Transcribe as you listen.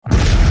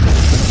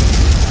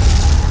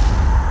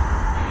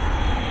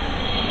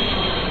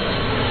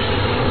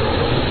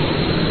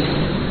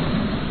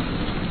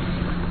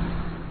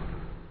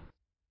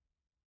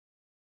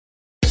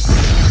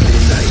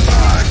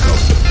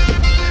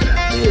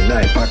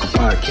Paco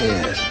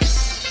Podcast.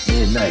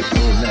 Midnight Paco.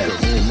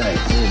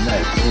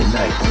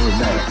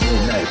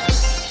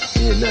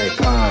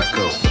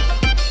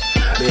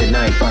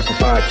 Midnight Paco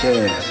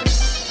Podcast.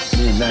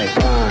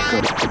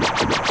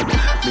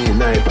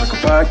 Midnight Paco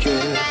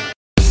Podcast.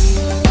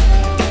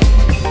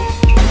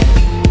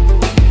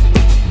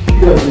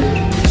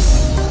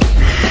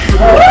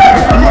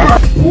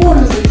 Porn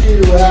is the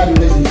key to a happy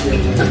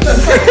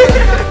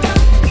relationship.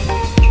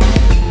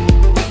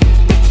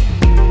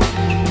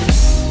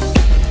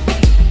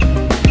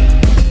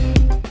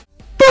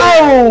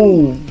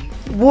 Boom!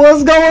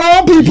 What's going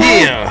on, people?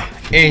 Yeah,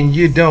 and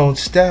you don't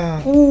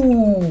stop.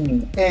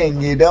 Ooh,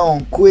 and you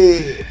don't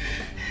quit.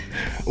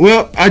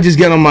 Well, I just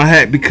got on my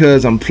hat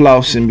because I'm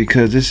flossing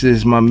because this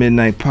is my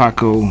Midnight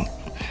Paco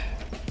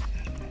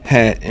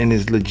hat and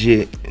it's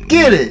legit.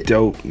 Get it?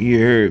 Dope. You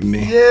heard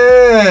me.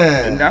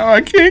 Yeah. And now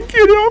I can't get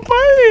it off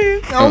my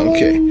head. Oh.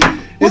 Okay.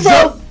 What's It's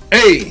up?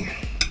 Hey.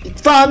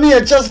 Find me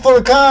at Just for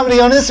the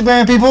Comedy on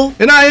Instagram, people.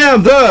 And I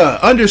am the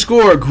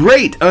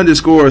 _great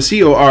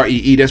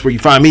 _COREE. That's where you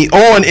find me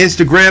on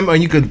Instagram.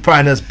 And you can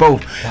find us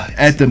both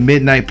at the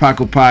Midnight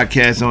Paco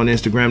Podcast on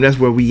Instagram. That's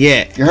where we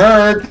at. You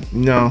heard?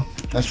 No.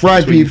 That's right,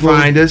 That's where you people.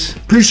 find us.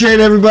 Appreciate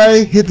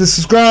everybody. Hit the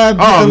subscribe.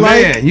 Hit Oh, the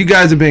man. like. You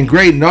guys have been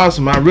great and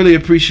awesome. I really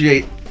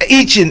appreciate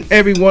each and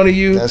every one of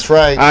you. That's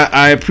right.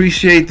 I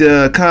appreciate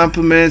the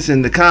compliments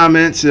and the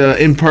comments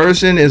in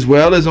person as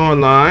well as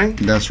online.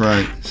 That's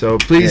right. So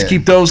please Yeah.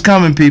 keep those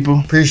coming, people.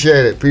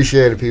 Appreciate it,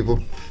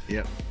 people.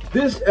 Yep.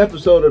 This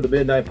episode of the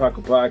Midnight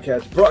Paco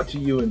Podcast brought to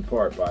you in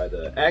part by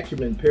the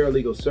Acumen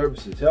Paralegal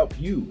Services. Help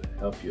you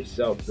help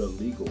yourself the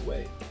legal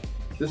way.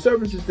 The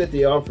services that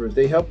they offer is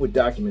they help with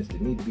documents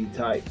that need to be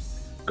typed,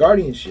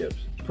 guardianships,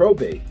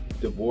 probate,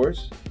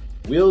 divorce,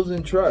 wills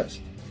and trust,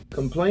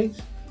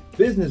 complaints,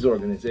 business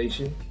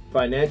organization,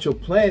 financial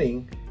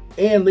planning,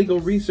 and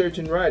legal research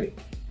and writing.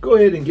 Go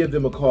ahead and give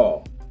them a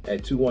call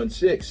at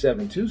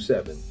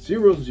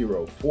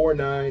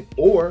 216-727-0049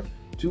 or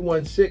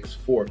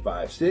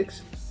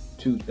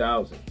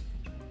 216-456-2000.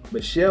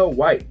 Michelle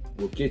White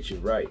will get you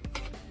right.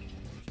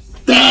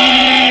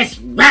 That's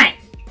right.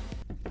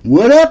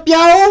 What up,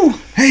 y'all?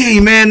 Hey,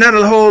 man, not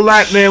a whole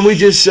lot, man. We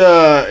just,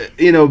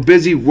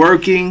 busy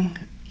working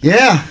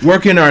Yeah.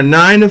 our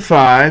 9 to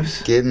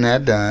 5s. Getting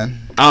that done.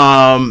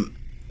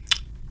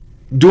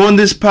 Doing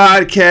this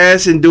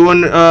podcast and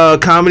doing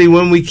comedy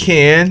when we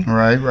can.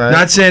 Right.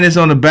 Not saying it's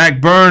on the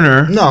back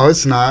burner, No,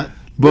 it's not.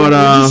 but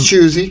We're just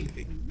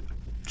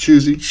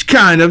choosy.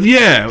 kind of,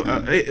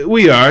 yeah.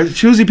 We are.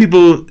 Choosy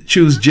people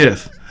choose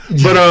Jiff.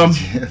 But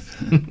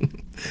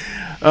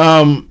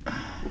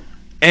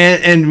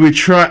and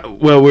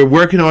we're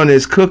working on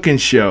this cooking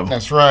show.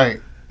 That's right,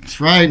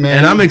 man.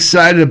 And I'm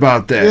excited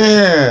about that.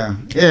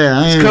 Yeah.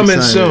 I am It's coming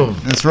excited. soon.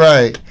 That's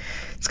right.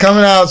 It's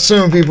coming out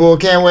soon, people.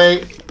 Can't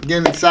wait.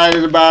 Getting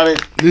excited about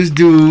it. This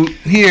dude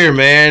here,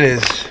 man,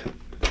 is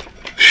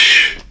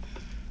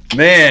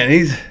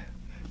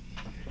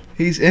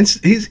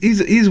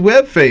he's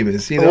web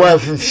famous, you know. Well,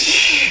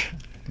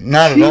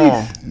 not at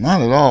all.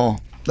 Not at all.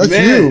 That's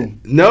Man, you.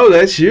 No,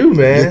 that's you,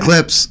 man. Your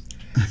clips.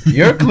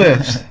 Your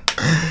clips.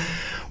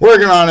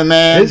 Working on it,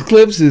 man. His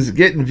clips is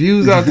getting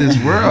views out this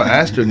world,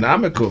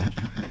 astronomical.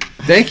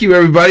 Thank you,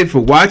 everybody, for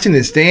watching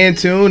and staying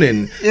tuned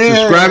and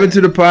subscribing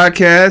to the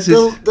podcast.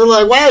 They're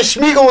like, why is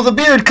Schmeagol with a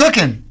beard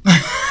cooking?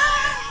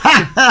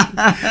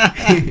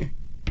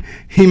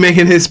 He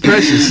making his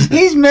precious.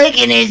 He's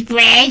making his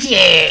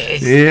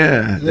precious.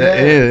 Yeah.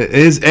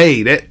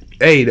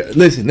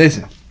 Listen.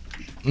 Let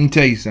me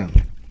tell you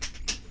something.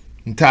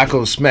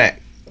 Tacos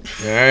smack.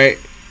 All right.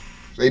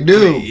 They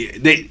do.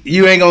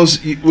 You ain't gonna.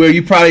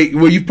 You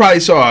probably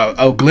saw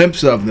a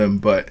glimpse of them,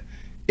 but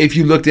if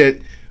you looked at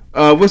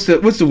what's the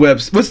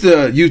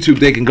YouTube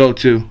they can go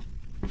to?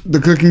 The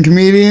cooking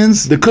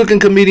comedians. The cooking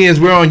comedians.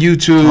 We're on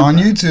YouTube. On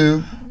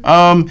YouTube.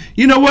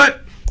 You know what?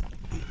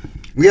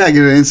 We gotta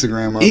get an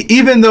Instagram up.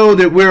 Even though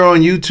that we're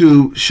on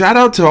YouTube, shout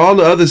out to all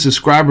the other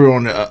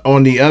subscribers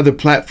on the other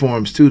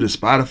platforms too, the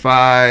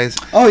Spotify's.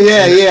 Oh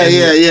yeah.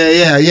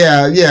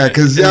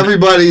 Because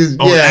everybody's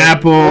on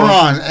Apple.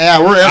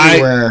 We're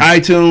everywhere.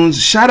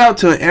 iTunes. Shout out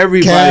to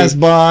everybody.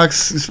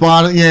 Castbox,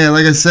 Spotify. Yeah,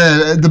 like I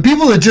said, the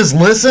people that just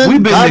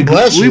listen. God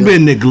bless you. We've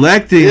been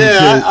neglecting.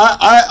 Yeah,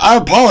 I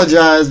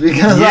apologize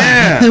because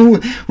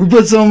we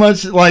put so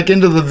much like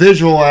into the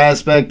visual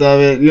aspect of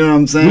it. You know what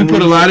I'm saying? We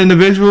put a lot in the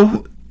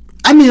visual.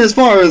 I mean, as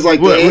far as like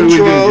What the do we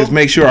do? intro, Just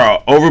make sure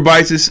our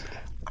overbites is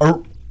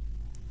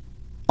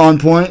on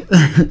point.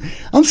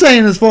 I'm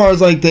saying as far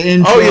as like the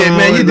intro. Oh yeah,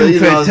 man, you do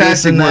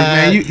fantastic work,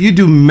 man. You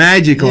do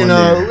magic on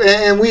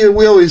there. And we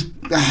always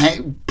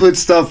put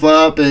stuff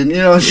up and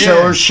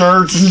show our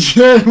shirts and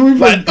shit. We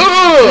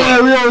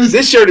always.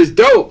 This shirt is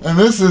dope. And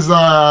this is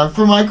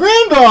for my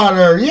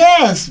granddaughter.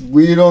 Yes,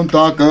 we don't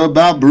talk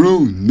about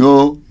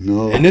Bruno.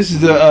 No. And this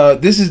is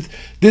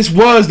this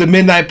was the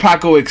Midnight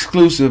Paco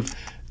exclusive.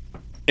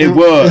 It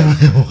was.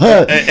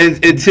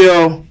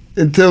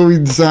 Until we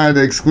decided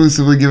to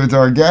exclusively give it to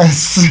our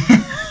guests.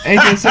 Ain't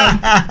that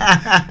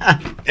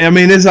something? I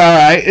mean, it's all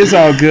right. It's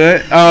all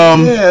good.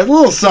 Yeah, a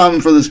little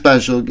something for the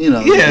special, you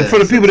know. Yeah, for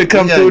the people that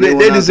come through,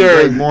 they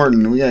deserve. Greg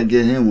Morton, we gotta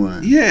get him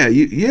one. Yeah,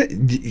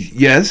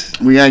 yes.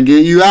 We gotta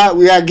get you out.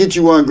 We gotta get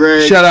you one,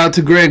 Greg. Shout out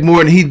to Greg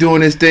Morton. He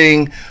doing his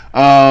thing.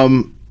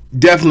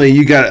 Definitely,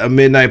 you got a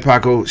Midnight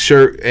Paco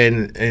shirt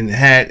and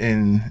hat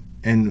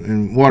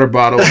and water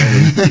bottle.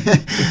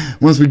 And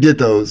once we get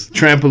those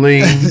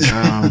trampoline.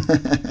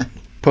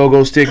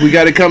 Pogo stick. We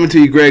got it coming to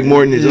you, Greg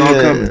Morton. It's all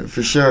coming.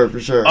 For sure.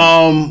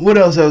 What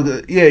else?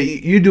 Yeah,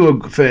 you do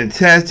a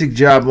fantastic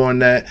job on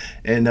that.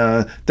 And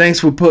thanks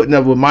for putting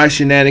up with my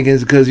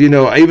shenanigans because, you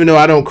know, even though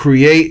I don't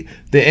create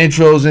the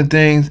intros and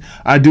things,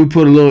 I do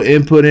put a little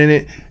input in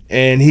it.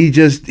 And he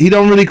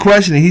don't really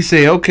question it. He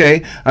say,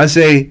 okay. I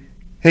say,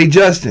 hey,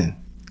 Justin,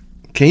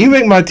 can you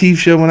make my teeth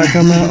show when I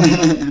come out?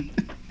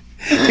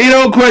 He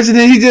don't question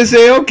it. He just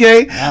say,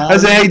 okay. I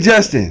say, hey,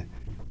 Justin,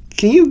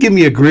 can you give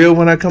me a grill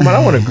when I come out?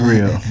 I want a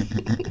grill.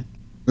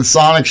 The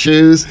Sonic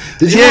shoes.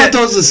 Did you want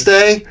those to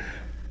stay?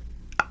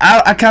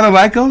 I kind of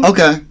like them.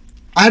 Okay.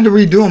 I had to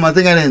redo them. I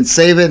think I didn't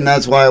save it, and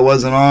that's why it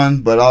wasn't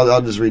on. But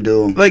I'll just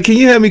redo them. Like, can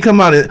you have me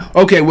come out?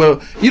 Okay,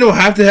 well, you don't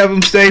have to have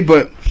them stay,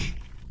 but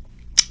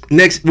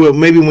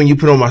maybe when you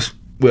put on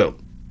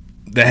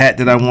the hat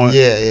that I want.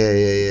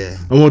 Yeah.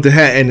 I want the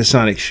hat and the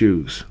Sonic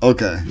shoes.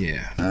 Okay.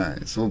 Yeah. All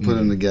right. So we'll put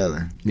them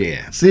together.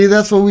 Yeah. See,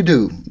 that's what we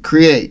do.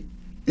 Create.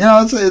 You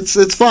know,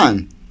 it's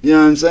fun. You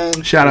know what I'm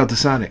saying? Shout out to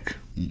Sonic.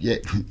 Yeah.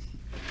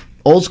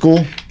 Old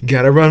school.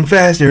 Gotta run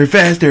faster.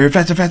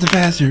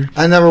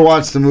 I never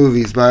watched the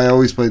movies, but I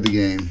always played the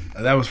game.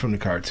 That was from the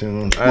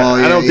cartoon.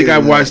 I don't think I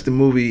watched the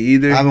movie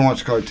either. I haven't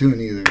watched the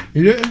cartoon either.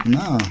 You did?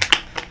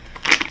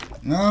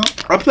 No.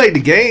 I played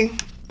the game.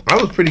 I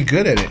was pretty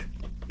good at it.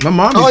 My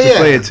mom used to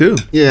play it too.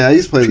 Yeah, I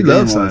used to play the game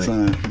all the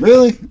time.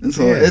 Really?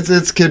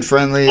 It's kid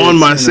friendly. On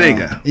my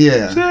Sega.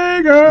 Yeah.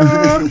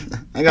 Sega.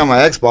 I got my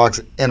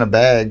Xbox in a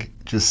bag,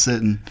 just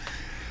sitting.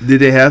 Did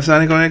they have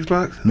Sonic on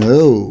Xbox?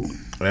 No.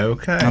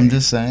 Okay. I'm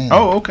just saying.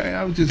 Oh, okay.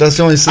 That's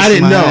the only system I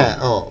didn't know. had.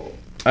 Oh.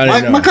 I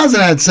didn't know. My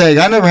cousin had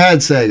Sega. I never had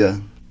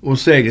Sega. Well,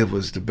 Sega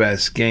was the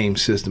best game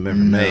system ever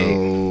made.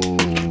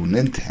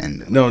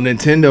 Nintendo. No,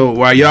 Nintendo.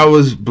 While y'all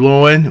was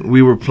blowing,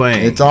 we were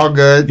playing. It's all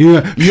good. You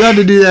had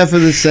to do that for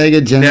the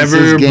Sega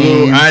Genesis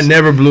games. I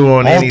never blew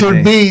on anything.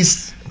 Altered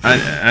Beast.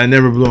 I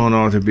never blew on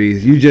Altered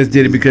Beast. You just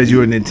did it because you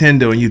were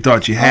Nintendo and you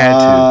thought you had to.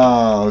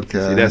 Oh,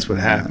 okay. See, that's what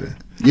happened.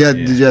 Yeah.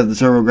 Did you have the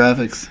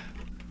TurboGrafx?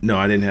 No,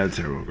 I didn't have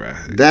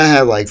TurboGrafx. That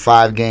had like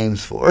 5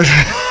 games for it.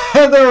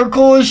 They were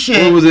cool as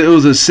shit. What was it? It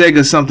was a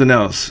Sega something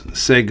else.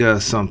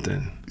 Sega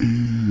something.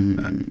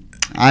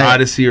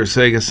 Odyssey or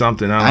Sega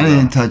something. I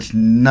didn't touch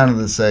none of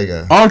the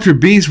Sega. Altered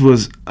Beast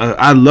was,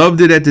 I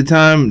loved it at the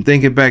time.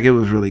 Thinking back, it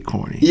was really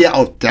corny.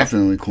 Yeah,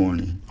 definitely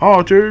corny.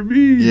 Altered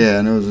Beast. Yeah,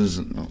 and it was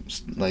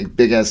just like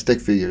big ass stick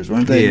figures,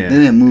 weren't they? Yeah. They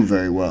didn't move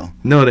very well.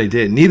 No, they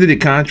didn't. Neither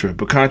did Contra,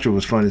 but Contra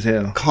was fun as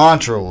hell.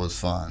 Contra was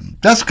fun.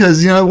 That's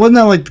because, wasn't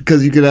that like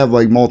because you could have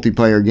like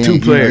multiplayer games?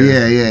 2 players.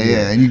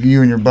 Yeah. And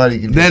you and your buddy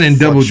could. That and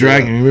Double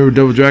Dragon. You remember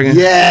Double Dragon?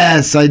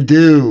 Yes, I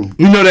do.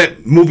 You know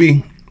that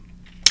movie?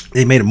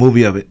 They made a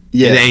movie of it in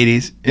the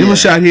 80s. It was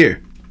shot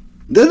here.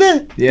 Did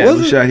they? Yeah, it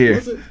was shot here.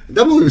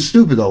 That movie was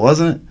stupid though,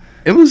 wasn't it?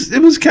 It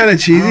was kind of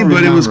cheesy,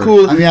 but it was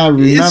cool. I mean, I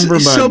remember, it's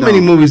but so many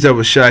movies that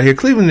was shot here.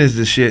 Cleveland is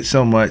the shit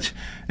so much,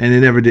 and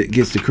it never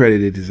gets the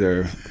credit it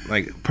deserves.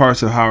 Like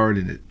parts of Howard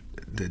and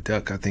the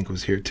Duck, I think,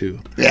 was here too.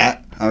 Yeah,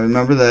 I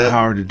remember that.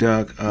 Howard the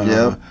Duck.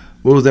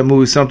 What was that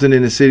movie? Something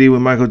in the City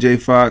when Michael J.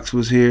 Fox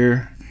was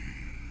here.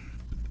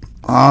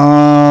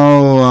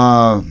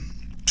 Oh.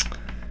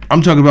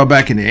 I'm talking about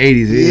back in the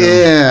 80s.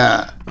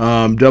 Yeah.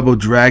 Double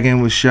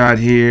Dragon was shot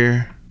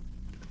here.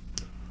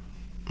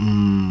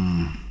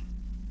 I'm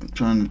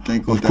trying to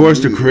think. Of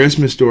course, The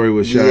Christmas Story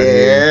was shot here.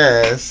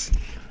 Yes.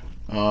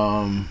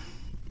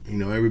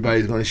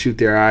 Everybody's going to shoot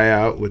their eye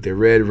out with their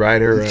Red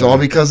Ryder. It's all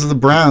because of the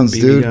Browns,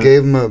 dude.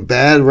 Gave them a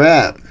bad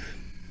rap.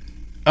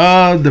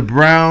 The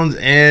Browns,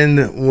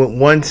 and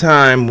one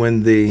time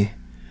when the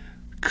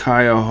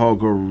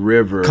Cuyahoga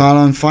River caught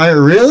on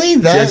fire.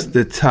 Really? Just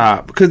the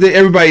top, because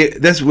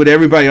that's what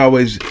everybody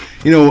always.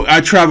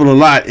 I travel a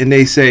lot, and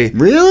they say,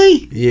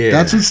 really? Yeah.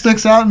 That's what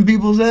sticks out in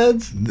people's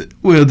heads.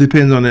 Well, it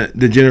depends on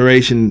the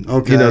generation.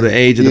 Okay. The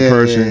age of the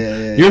person.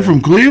 Yeah, You're from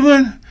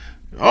Cleveland?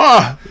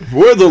 Oh,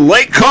 where the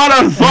lake caught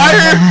on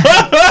fire?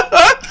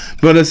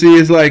 But I see,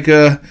 it's like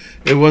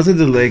it wasn't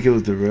the lake; it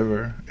was the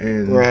river.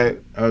 And right.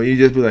 You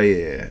just be like,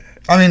 yeah.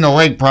 I mean, the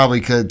lake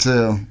probably could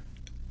too.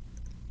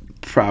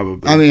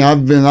 Probably. I mean,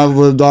 I've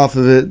lived off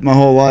of it my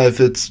whole life.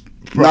 It's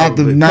not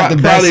the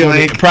best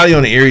lake. Probably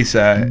on the Erie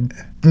side.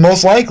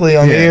 Most likely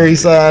on the Erie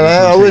side.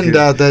 I wouldn't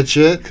doubt that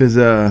shit. Because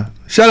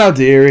shout out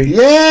to Erie.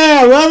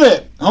 Yeah, I love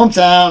it.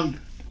 Hometown.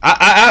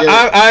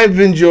 I've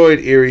enjoyed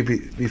Erie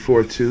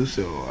before too.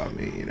 So I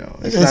mean,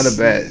 it's not a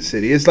bad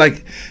city. It's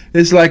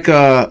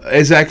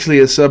actually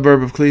a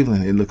suburb of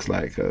Cleveland. It looks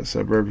like a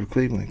suburb of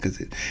Cleveland because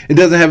it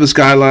doesn't have a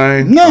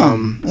skyline.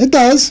 No, it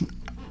does.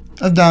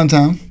 Of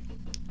downtown.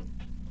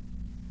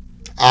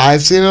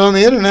 I've seen it on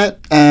the internet.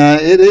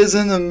 It is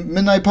in the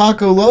Midnight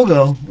Paco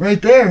logo.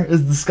 Right there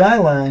is the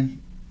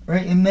skyline.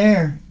 Right in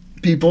there,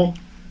 people.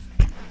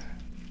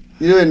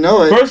 You didn't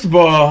know it. First of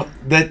all,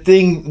 that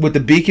thing with the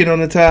beacon on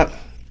the top.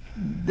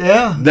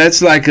 Yeah.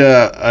 That's like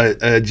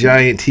a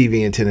giant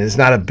TV antenna. It's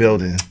not a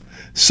building.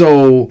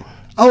 So.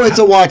 Oh, it's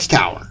a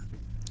watchtower.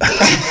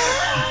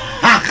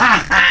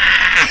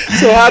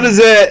 So how does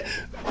that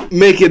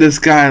make it a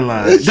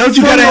skyline? Don't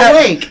you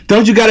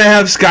gotta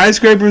have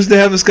skyscrapers to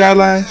have a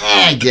skyline?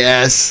 I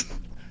guess.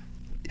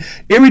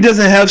 Erie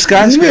doesn't have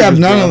skyscrapers. We have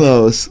none of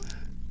those.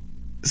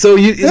 So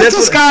that's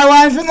a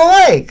skyline from the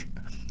lake.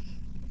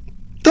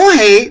 Don't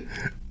hate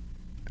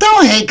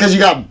because you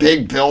got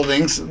big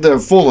buildings that are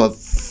full of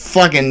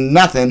fucking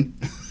nothing.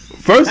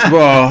 First of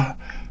all,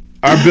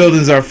 our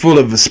buildings are full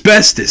of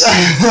asbestos.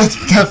 That's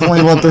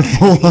definitely what they're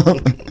full of.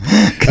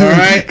 All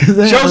right?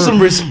 Show some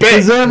respect.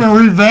 Because they're going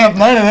to revamp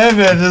none of them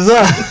bitches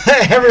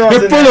up. Everyone's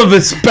they're full of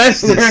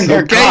asbestos,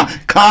 okay?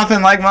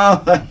 Coughing like my...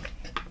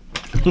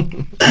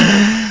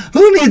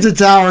 Who needs a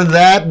tower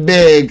that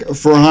big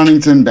for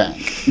Huntington Bank?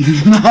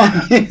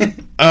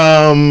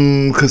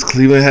 Because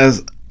Cleveland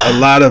has a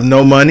lot of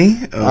no money.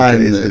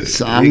 Okay,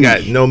 we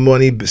got no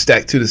money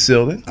stacked to the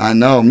ceiling. I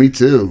know, me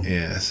too.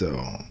 Yeah,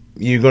 so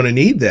you're gonna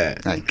need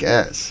that. I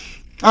guess.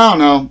 I don't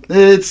know.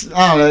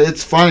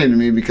 It's funny to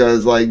me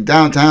because like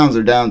downtowns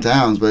are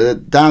downtowns,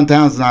 but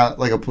downtown's not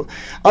like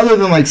other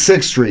than like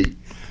 6th Street.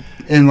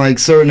 In like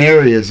certain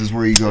areas is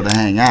where you go to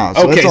hang out.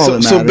 So okay,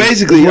 so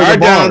basically our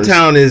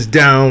downtown is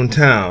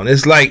downtown.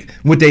 It's like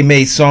what they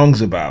made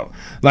songs about.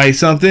 Like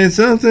something's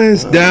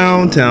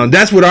downtown.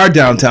 That's what our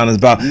downtown is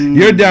about.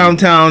 Your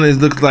downtown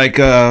looks like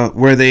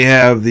where they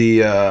have the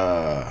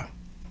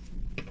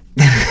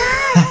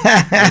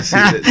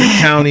the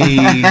county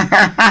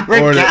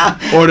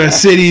or the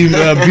city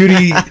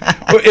beauty.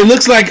 It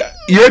looks like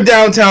your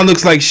downtown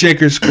looks like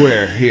Shaker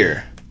Square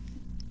here.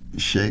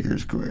 Shaker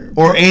Square.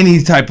 Or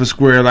any type of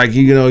square, like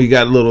you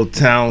got a little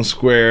town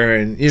square,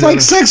 and it's like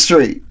 6th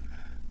Street.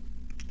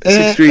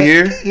 6th Street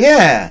here?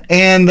 Yeah.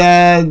 And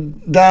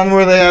down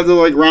where they have the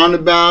like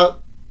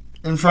roundabout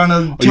in front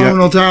of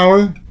Terminal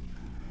Tower.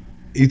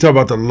 You talk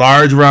about the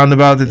large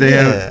roundabout that they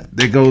have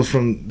that goes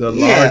from the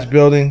large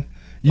building?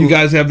 You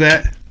guys have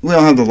that? We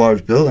don't have the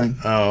large building.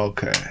 Oh,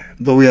 okay.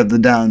 But we have the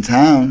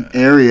downtown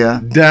area.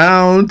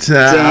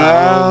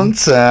 Downtown.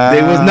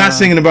 They was not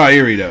singing about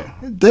Erie though.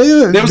 They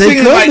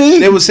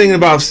were singing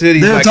about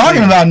cities. They were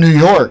talking about New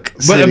York.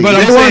 But they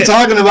weren't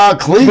talking about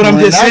Cleveland. But I'm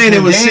just saying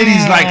it was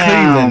cities like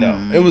Cleveland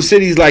though. It was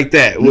cities like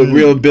that with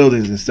real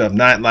buildings and stuff,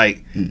 not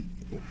like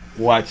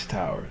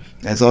watchtowers.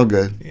 That's all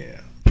good.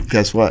 Yeah.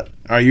 Guess what?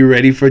 Are you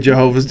ready for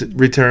Jehovah's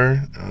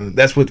return?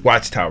 That's what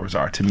watchtowers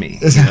are to me.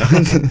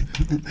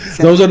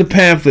 Those are the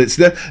pamphlets.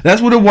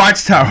 That's what a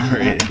watchtower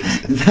is.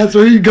 That's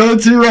where you go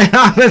to right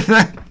off of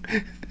that.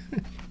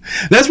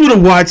 That's what a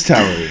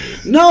watchtower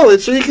is. No,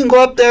 it's so you can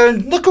go up there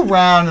and look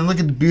around and look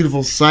at the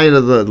beautiful sight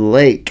of the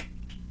lake.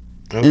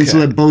 Okay. And so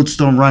that boats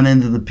don't run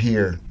into the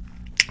pier.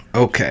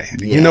 Okay.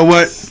 Yes. You know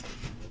what?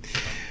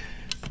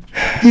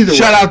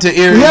 Shout out to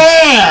Erie.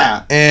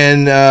 Yeah!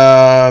 And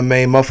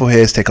may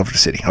Muffleheads take over the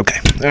city. Okay.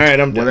 All right,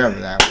 I'm done. Whatever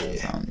that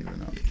was, I don't even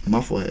know.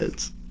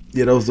 Muffleheads.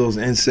 Yeah, those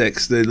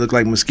insects. They look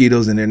like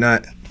mosquitoes and they're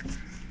not.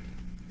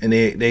 And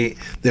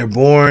they're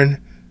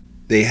born,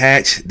 they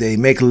hatch, they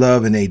make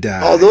love, and they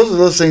die. Oh, those are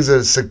those things that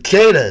are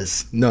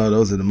cicadas. No,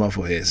 those are the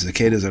muffleheads.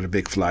 Cicadas are the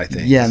big fly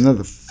things. Yeah, and they're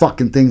the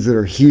fucking things that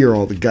are here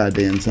all the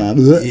goddamn time.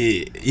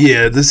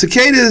 Yeah, the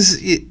cicadas,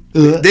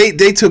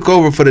 they took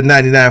over for the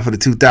 99 for the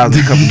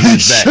 2000 a couple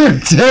years back. Sure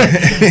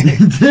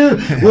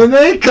did. When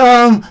they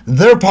come,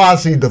 they're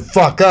posse the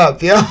fuck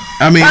up, yo.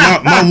 I mean,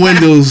 my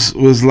windows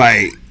was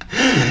like...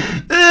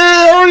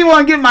 I don't even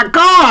want to get in my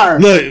car.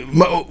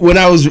 Look, when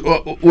I was,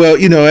 well,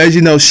 as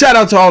you know, shout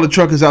out to all the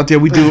truckers out there.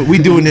 We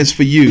doing this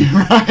for you.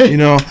 Right.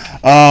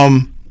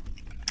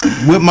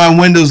 What my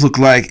windows look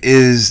like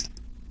is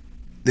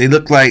they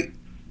look like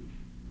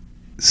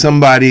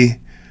somebody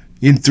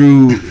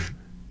threw,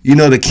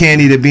 the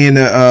candy that be in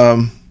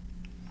the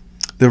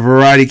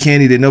variety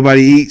candy that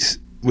nobody eats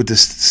with the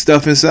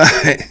stuff inside.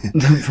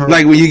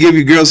 Like when you give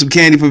your girl some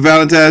candy for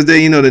Valentine's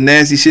Day, the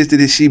nasty shit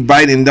that she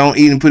bite and don't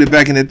eat and put it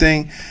back in the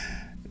thing.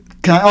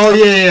 Oh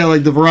yeah,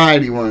 like the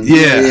variety ones.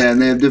 Yeah,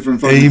 and they have different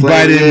fucking and you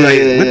flavors.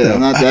 Bite it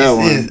not that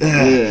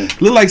one.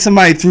 Look like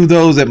somebody threw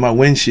those at my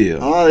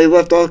windshield. Oh, they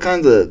left all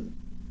kinds of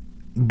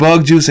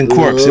bug juice and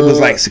corpse. It was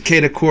like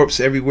cicada corpse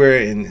everywhere,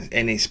 and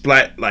they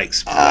splat.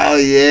 Oh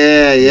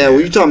yeah. What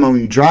are you talking about when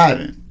you're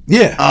driving?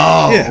 Yeah.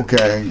 Oh, yeah.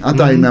 Okay. I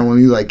thought you meant when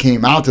you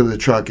came out to the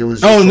truck. It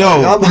was. Just no.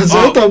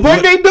 What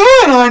are they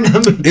doing on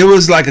them? It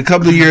was like a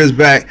couple of years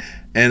back,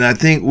 and I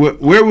think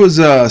where was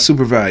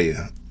Super Value?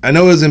 I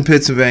know it was in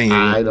Pennsylvania.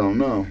 I don't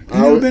know.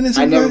 You never been in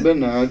Super Value? I've never been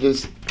there.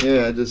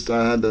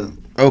 I had to.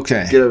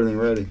 Okay. Get everything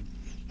ready.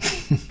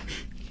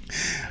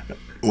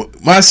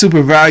 My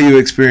Super Value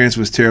experience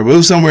was terrible. It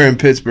was somewhere in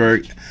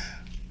Pittsburgh.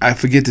 I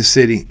forget the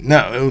city.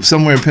 No, it was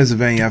somewhere in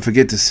Pennsylvania. I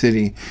forget the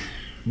city.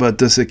 But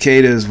the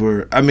cicadas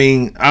were,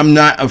 I'm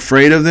not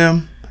afraid of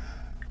them,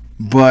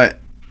 but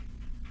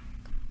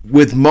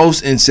with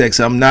most insects,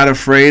 I'm not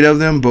afraid of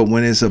them, but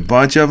when it's a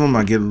bunch of them,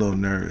 I get a little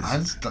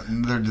nervous.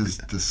 They're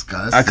just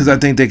disgusting. Because I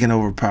think they can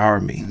overpower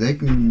me. They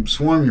can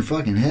swarm your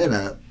fucking head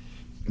up.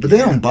 But they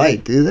don't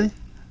bite, do they?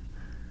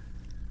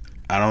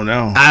 I don't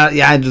know.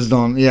 I just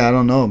don't. Yeah, I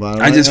don't know about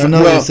it. I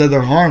know they said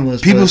they're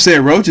harmless. People say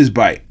roaches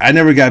bite. I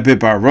never got bit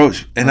by a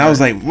roach, and I was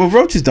like, well,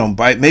 roaches don't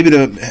bite. Maybe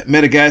the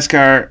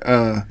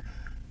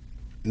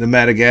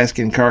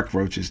Madagascan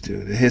cockroaches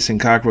do. The hissing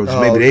cockroaches,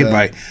 maybe they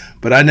bite.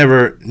 But I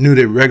never knew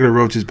that regular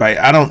roaches bite.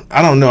 I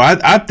don't know.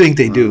 I think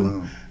they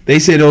do. They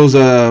say those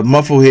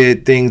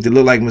mufflehead things that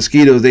look like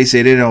mosquitoes. They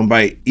say they don't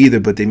bite either,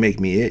 but they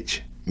make me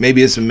itch.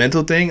 Maybe it's a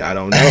mental thing. I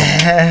don't know.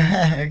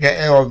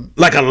 Okay, well,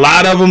 like a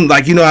lot of them,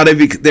 like you know how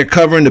they're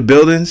covering the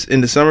buildings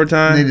in the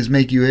summertime. They just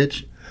make you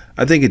itch.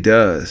 I think it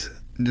does.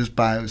 Just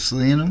by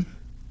seeing them.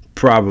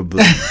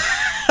 Probably.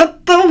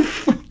 What the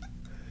fuck?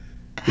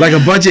 Like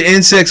a bunch of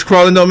insects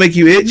crawling don't make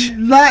you itch?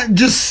 Not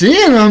just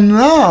seeing them,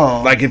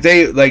 no. Like if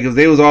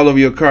they was all over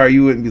your car,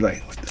 you wouldn't be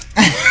like, what the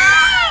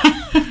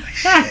like,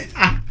 shit.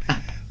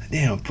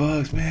 Damn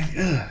bugs, man.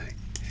 Ugh.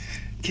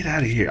 Get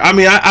out of here. I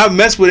mean, I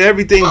mess with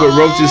everything but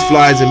roaches,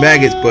 flies, and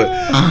maggots,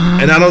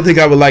 and I don't think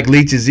I would like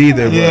leeches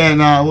either. Yeah,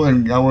 no, I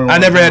wouldn't. I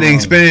never had any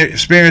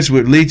experience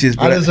with leeches.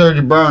 But I just heard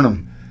you burn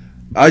them.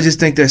 I just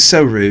think they're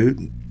so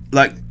rude.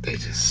 Like they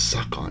just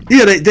suck on you.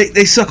 Yeah,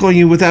 they suck on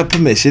you without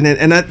permission,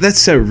 and that's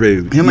so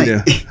rude. You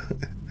know?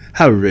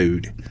 How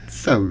rude.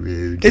 So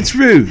rude. It's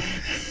rude.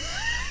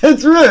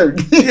 It's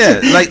rude.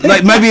 Yeah, like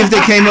maybe if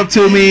they came up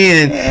to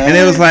me and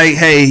it was like,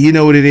 hey, you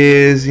know what it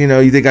is? You know,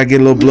 you think I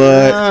get a little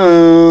blood?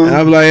 And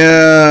I'm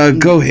like,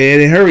 go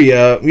ahead and hurry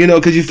up. You know,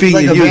 because you feel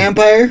like a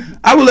vampire.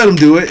 I would let them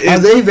do it. Are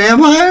they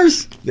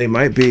vampires? They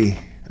might be.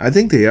 I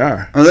think they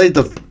are. Are they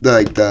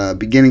the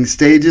beginning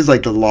stages,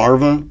 like the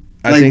larva?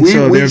 I think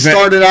so. We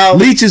started out.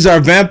 Leeches are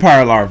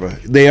vampire larvae.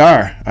 They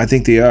are. I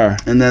think they are.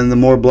 And then the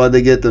more blood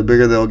they get, the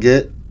bigger they'll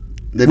get.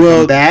 They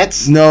become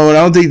bats? No, I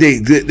don't think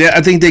they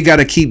I think they got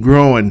to keep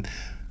growing.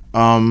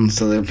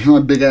 So they become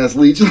a big ass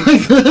leech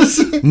like this?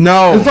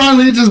 No. And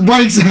finally it just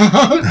breaks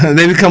out.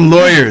 They become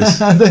lawyers.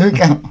 They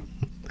become.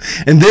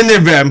 And then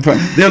they're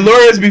vampires. They're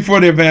lawyers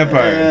before they're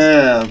vampires.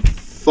 Yeah,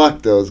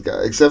 fuck those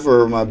guys. Except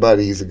for my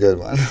buddy, he's a good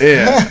one.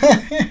 Yeah.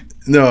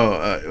 No,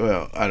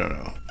 well, I don't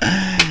know.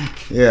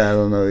 Yeah, I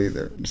don't know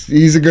either.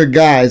 He's a good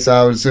guy, so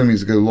I would assume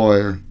he's a good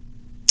lawyer.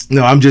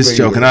 No, I'm just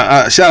joking.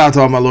 I shout out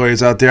to all my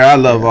lawyers out there. I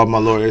love all my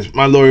lawyers.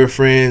 My lawyer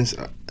friends.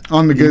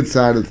 On the good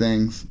side of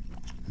things.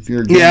 If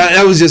you're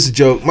that was just a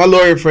joke. My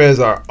lawyer friends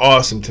are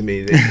awesome to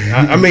me.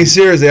 I mean,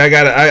 seriously,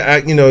 I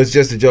you know, it's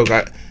just a joke.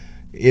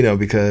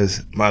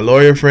 Because my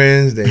lawyer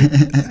friends, they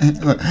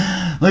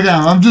look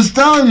out, I'm just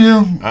telling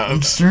you.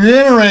 I'm just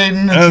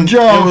reiterating. It's a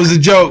joke. It was a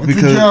joke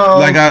because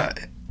like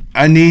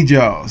I need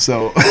y'all.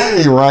 So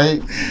you're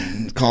right.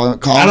 Call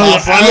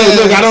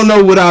I don't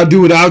know what I'll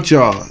do without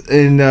y'all,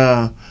 and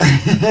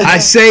I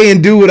say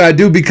and do what I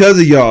do because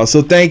of y'all.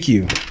 So thank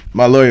you,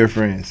 my lawyer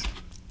friends.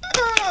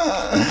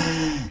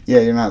 Yeah,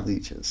 you're not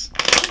leeches,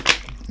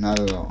 not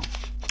at all.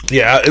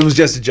 Yeah, it was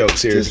just a joke.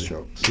 Seriously, just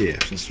jokes. Yeah,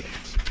 just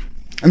jokes.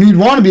 I mean, you'd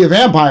want to be a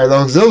vampire though,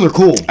 because those are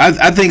cool.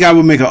 I think I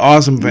would make an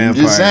awesome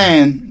vampire. Just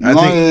saying,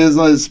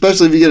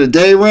 especially if you get a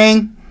day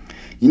ring,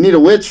 you need a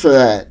witch for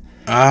that.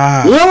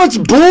 You know how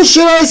much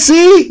bullshit I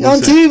see on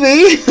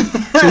TV?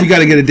 So you got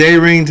to get a day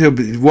ring to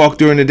walk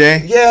during the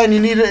day? Yeah, and you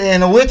need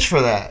a witch for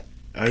that.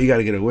 Oh, you got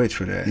to get a witch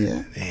for that.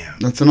 Yeah. Damn.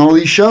 That's in all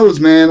these shows,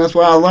 man. That's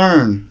why I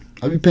learn.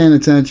 I be paying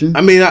attention.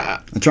 I mean,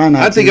 I try not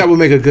to. I think I would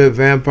make a good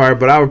vampire,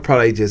 but I would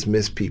probably just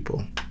miss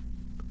people.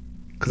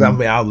 Because I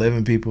mean,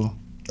 outliving people.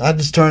 I'd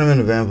just turn them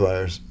into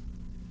vampires.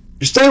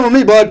 You're staying with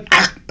me, bud.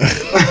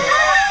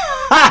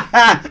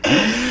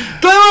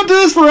 Don't do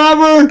this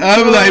forever.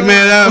 I'm like,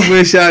 man, I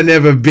wish I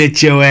never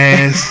bit your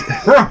ass.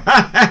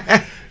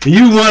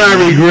 You one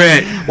I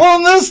regret. Well,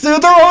 in this,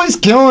 dude, they're always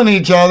killing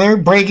each other,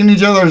 breaking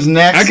each other's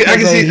necks. I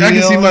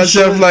can see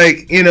myself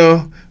like,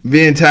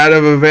 being tired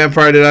of a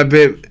vampire that I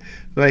bit.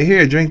 Like,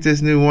 here, drink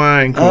this new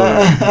wine.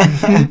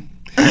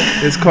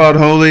 It's called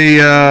Holy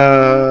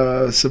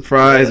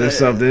Surprise or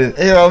something.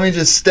 Here, let me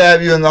just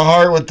stab you in the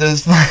heart with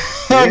this.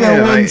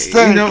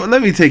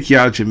 Let me take you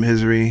out your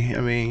misery.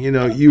 I mean,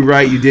 you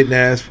right, you didn't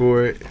ask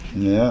for it.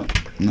 Yeah.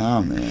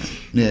 Nah, man.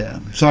 Yeah.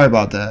 Sorry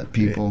about that,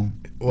 people.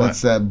 What?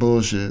 That's that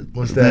bullshit.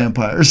 What's that?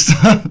 Vampire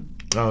stuff.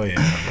 Oh, yeah.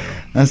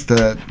 That's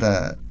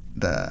the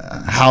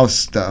house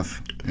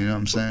stuff. You know what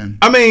I'm saying?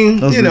 I mean,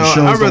 those are the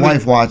shows the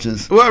wife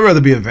watches. Well, I'd rather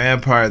be a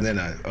vampire than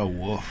a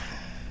wolf.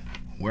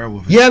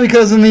 Werewolf. Yeah,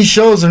 because in these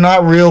shows, they're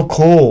not real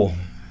cool.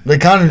 They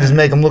kind of just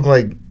make them look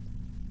like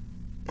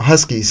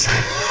huskies.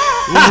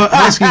 Well,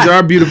 huskies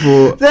are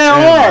beautiful. They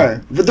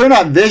are, but they're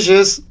not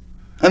vicious.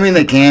 I mean,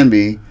 they can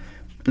be,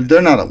 but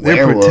they're not a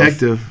werewolf. They're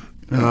protective.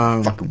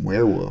 Fucking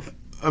werewolf.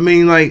 I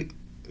mean, like,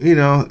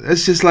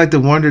 it's just like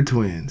the Wonder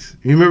Twins.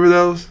 You remember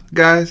those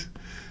guys?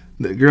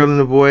 The girl and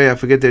the boy, I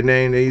forget their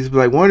name. They used to be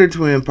like, Wonder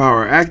Twin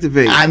power,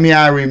 activate. I mean,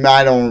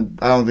 I don't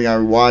think I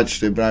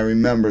watched it, but I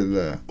remember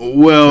the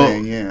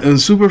thing, yeah. In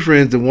Super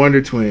Friends, the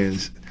Wonder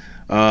Twins,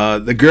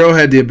 the girl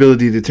had the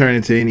ability to turn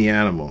into any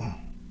animal.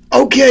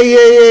 Okay,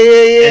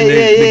 yeah. And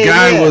the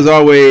guy was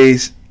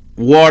always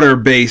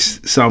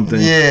water-based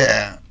something.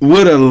 Yeah.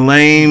 What a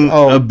lame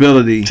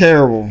ability.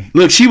 Terrible.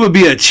 Look, she would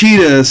be a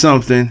cheetah or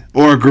something,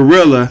 or a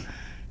gorilla,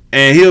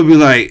 and they'll be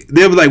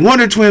like,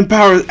 Wonder Twin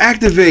powers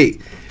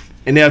activate.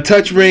 And they'll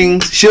touch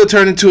rings. She'll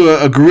turn into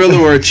a gorilla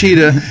or a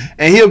cheetah,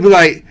 and he'll be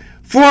like,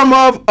 form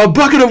of a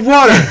bucket of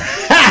water.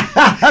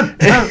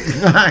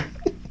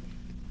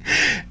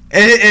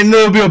 And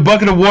there'll be a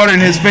bucket of water,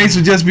 and his face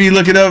will just be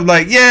looking up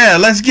like, yeah,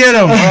 let's get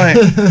him. Like,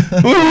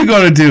 what are we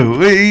going to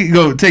do? You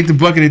go take the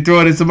bucket and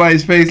throw it in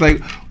somebody's face?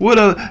 Like,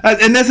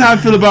 and that's how I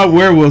feel about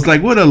werewolves.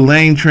 Like, what a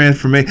lame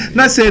transformation.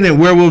 Not saying that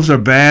werewolves are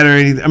bad or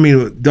anything. I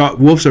mean,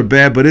 wolves are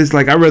bad, but it's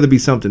like, I'd rather be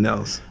something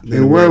else.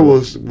 And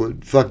werewolves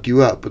would fuck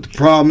you up. But the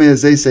problem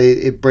is, they say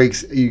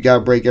you got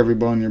to break every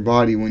bone in your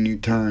body when you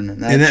turn.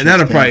 And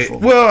that'll probably,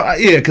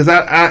 yeah, because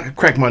I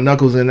crack my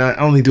knuckles, and I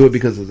only do it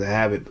because it's a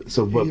habit.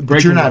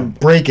 But you're not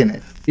breaking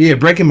it. Yeah,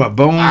 breaking my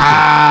bones.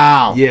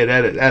 Ow. Yeah,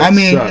 that I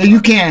mean, suck. You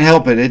can't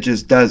help it. It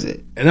just does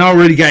it. And I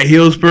already got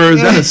heel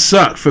spurs. That'll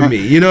suck for me.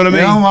 You know what I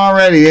mean? I'm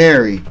already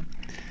hairy.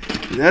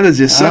 That'll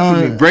just suck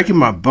for me. Breaking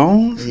my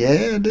bones?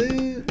 Yeah,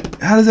 dude.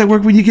 How does that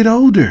work when you get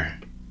older?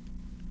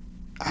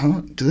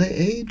 Do they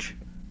age?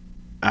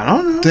 I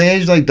don't know. Do they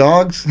age like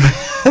dogs?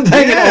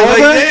 They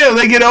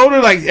get older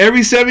like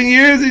every 7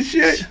 years and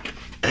shit.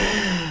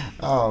 I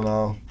don't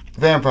know.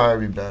 Vampire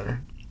would be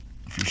better.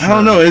 Sure. I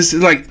don't know. It's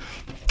like,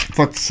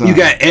 fuck the sun. You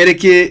got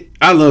etiquette.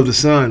 I love the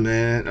sun,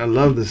 man. I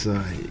love the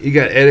sun. You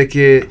got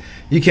etiquette.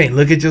 You can't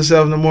look at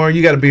yourself no more.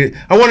 You got to be.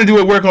 I want to do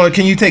a work on it.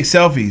 Can you take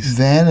selfies?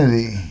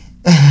 Vanity.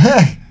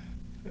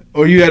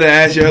 Or you got to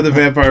ask your other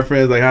vampire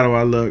friends, like, how do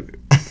I look?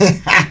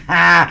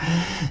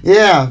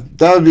 Yeah,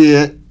 that would be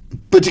it.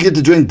 But you get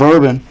to drink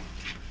bourbon.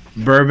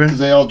 Bourbon? Because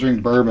they all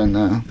drink bourbon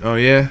now. Oh,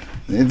 yeah?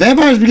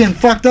 Vampires be getting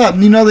fucked up.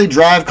 You know they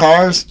drive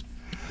cars?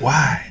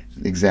 Why?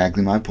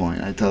 Exactly my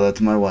point. I tell that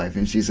to my wife,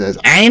 and she says,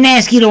 I didn't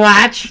ask you to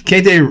watch.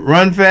 Can't they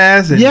run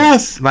fast?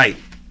 Yes. Like,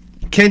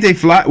 can't they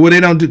fly? Well, they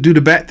don't do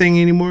the bat thing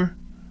anymore?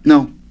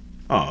 No.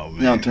 Oh, man.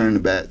 They don't turn the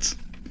bats.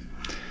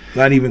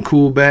 Not even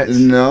cool bats?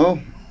 No,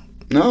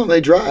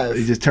 they drive.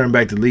 They just turn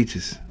back to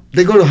leeches.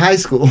 They go to high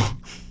school.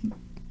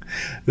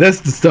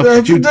 That's the stuff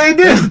That's what they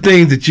do. That's the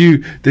things that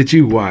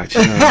you watch.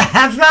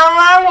 That's not what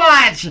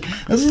I watch.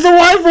 This is the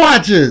wife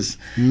watches.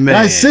 Man. And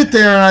I sit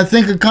there and I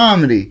think of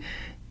comedy.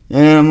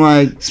 And I'm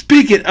like...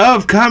 Speaking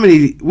of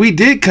comedy, we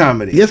did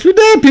comedy. Yes, we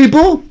did,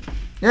 people.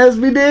 Yes,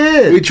 we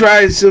did. We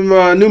tried some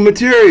new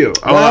material.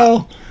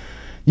 Well,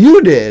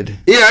 you did.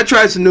 Yeah, I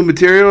tried some new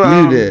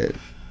material. You did.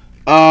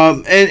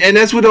 And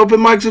that's what open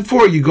mics are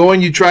for. You go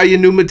and you try your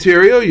new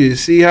material. You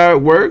see how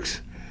it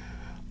works.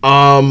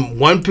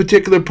 One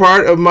particular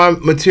part of my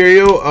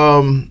material,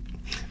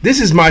 this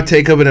is my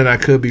take of it, and I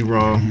could be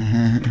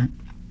wrong.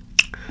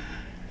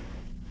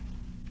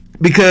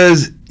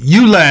 Because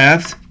you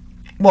laughed.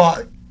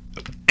 Well...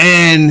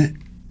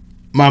 And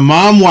my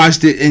mom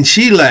watched it, and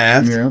she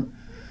laughed. Yeah.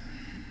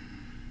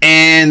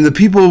 And the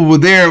people were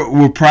there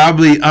were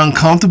probably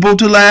uncomfortable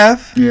to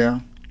laugh. Yeah.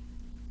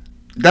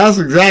 That's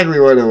exactly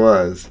what it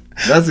was.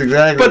 That's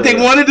exactly But they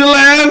wanted to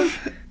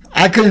laugh.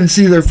 I couldn't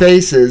see their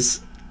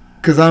faces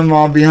because I'm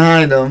all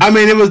behind them. I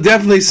mean, it was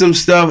definitely some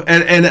stuff.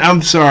 And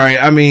I'm sorry.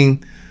 I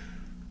mean,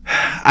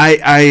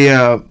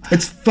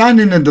 it's fun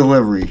in the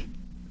delivery.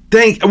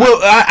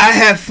 I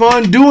had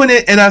fun doing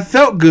it, and I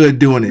felt good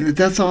doing it.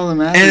 That's all that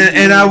matters.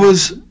 And I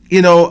was,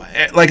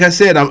 like I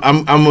said,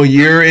 I'm a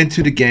year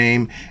into the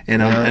game,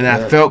 and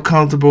I felt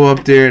comfortable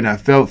up there, and I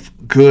felt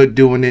good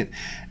doing it,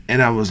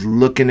 and I was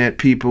looking at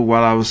people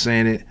while I was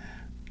saying it.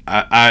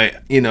 I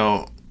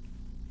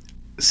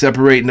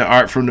separating the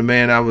art from the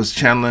man. I was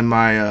channeling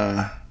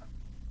my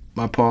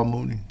Paul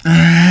Mooney.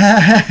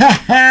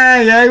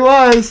 Yeah, he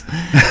was.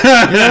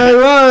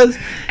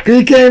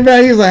 He came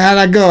back. He was like, "How'd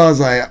I go?" I was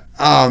like,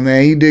 "Oh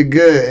man, you did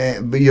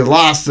good, but you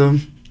lost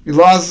him. You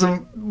lost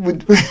him.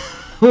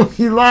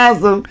 You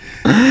lost him.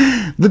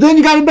 But then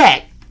you got it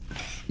back."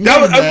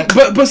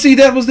 But see,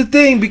 that was the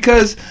thing,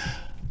 because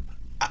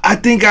I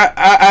think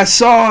I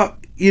saw,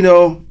 it's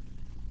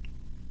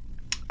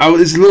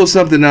a little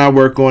something that I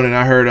work on, and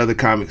I heard other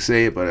comics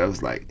say it, but I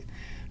was like,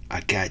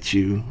 I got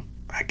you.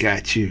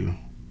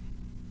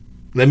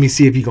 Let me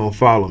see if you're going to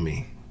follow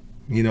me.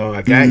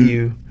 I got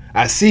you.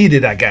 I see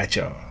that I got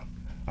y'all.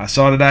 I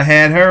saw that I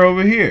had her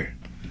over here.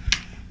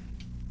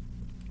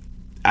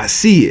 I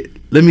see it.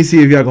 Let me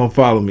see if y'all going to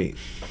follow me.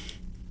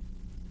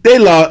 They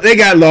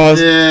got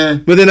lost. Yeah.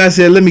 But then I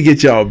said, let me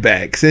get y'all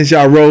back. Since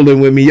y'all rolling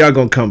with me, y'all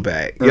going to come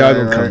back. Y'all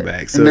going to come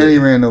back. So, and then he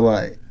ran the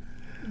light.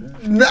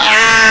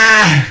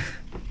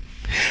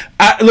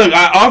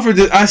 I offered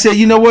it. I said,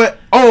 you know what?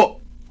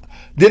 Oh,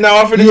 didn't I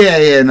offer this?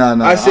 Yeah,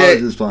 no. I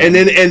said, and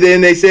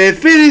then they said,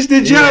 finish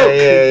the joke.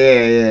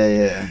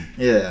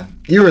 Yeah.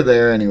 You were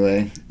there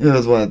anyway. It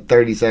was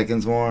 30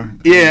 seconds more.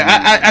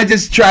 Yeah, I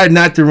just tried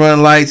not to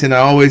run lights, and I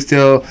always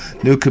tell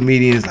new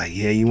comedians, like,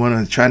 yeah, you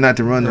want to try not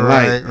to run the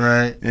light.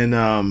 Right. And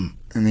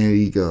there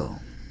you go.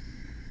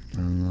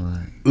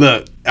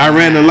 Look, I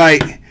ran the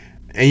light,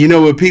 and you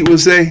know what Pete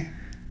would say?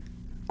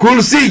 Cool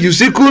to see. You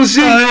see, cool to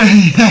see.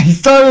 He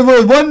started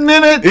with 1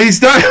 minute. He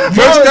started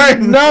first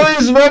time. Now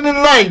he's running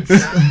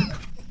lights.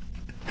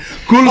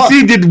 Cool to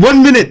see did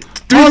 1 minute.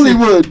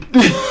 Hollywood.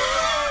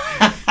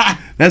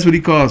 That's what he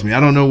calls me. I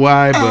don't know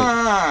why,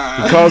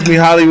 but he calls me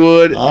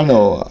Hollywood. I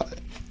know why.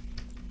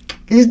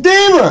 He's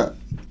Diva.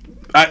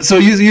 So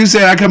you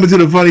say I come into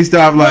the funny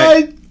stop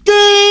like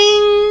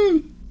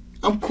ding.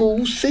 I'm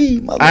cool.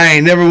 See, I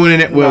ain't never went in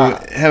there. Well, Nah.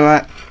 have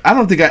I? I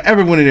don't think I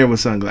ever went in there with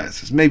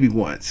sunglasses. Maybe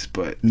once,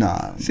 but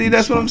nah. see,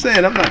 that's what I'm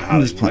saying. I'm not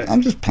Hollywood.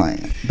 I'm just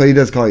playing. But he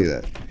does call you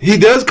that. He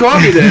does call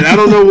me that. I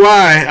don't know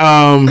why.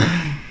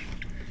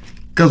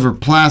 Because we're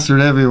plastered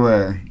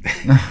everywhere.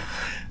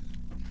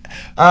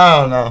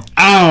 I don't know.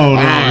 I don't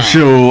know.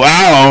 Sure.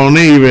 I don't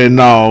even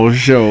know.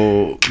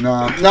 Sure.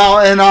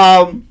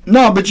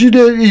 No, but you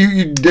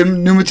did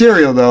new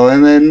material though,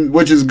 and then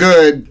which is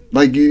good.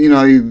 Like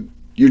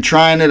you're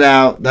trying it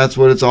out. That's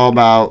what it's all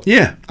about.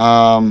 Yeah.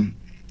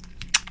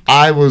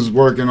 I was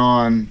working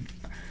on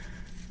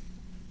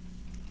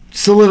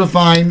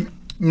solidifying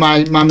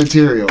my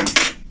material.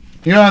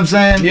 You know what I'm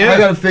saying? Yeah. I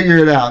got to figure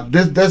it out.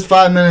 This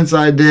 5 minutes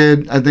I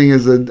did, I think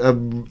is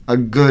a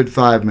good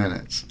 5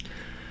 minutes.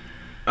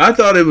 I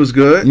thought it was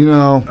good.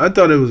 I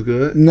thought it was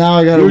good. Now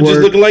I got to You work. were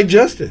just looking like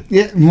Justin.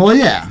 Yeah, well,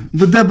 yeah,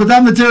 but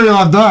that material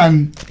I've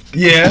done,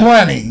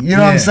 plenty. You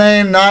know what I'm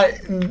saying?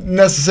 Not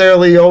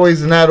necessarily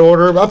always in that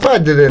order. I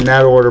probably did it in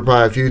that order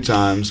probably a few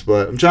times,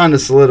 but I'm trying to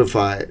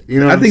solidify it. You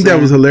know, I think that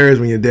was hilarious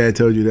when your dad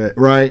told you that.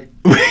 right.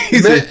 He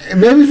said, It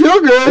made me feel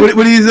good.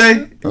 what did he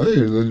say? Oh,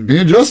 me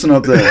and Justin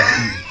up there.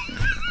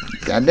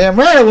 Goddamn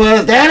right it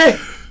was, Daddy.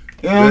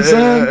 You know what I'm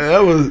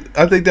saying?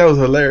 I think that was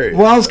hilarious.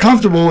 Well, I was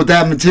comfortable with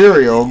that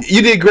material.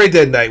 You did great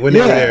that night when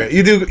you were there.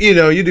 You do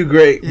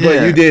great. But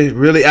Yeah. you did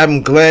really.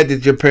 I'm glad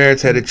that your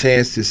parents had a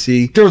chance to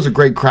see. There was a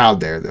great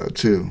crowd there, though,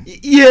 too.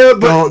 Yeah,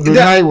 but the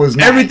night was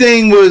nice.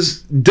 everything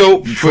was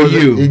dope for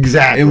you.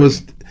 Exactly. It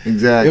was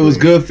exactly. It was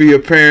good for your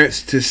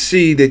parents to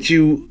see that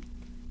you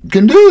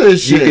can do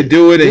this shit. You could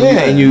do it, and,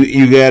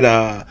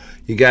 yeah.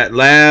 you got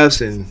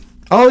laughs, and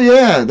oh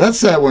yeah, that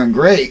set went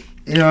great.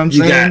 You know what I'm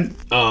saying? You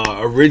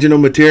got original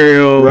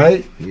material,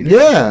 right?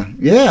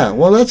 Yeah.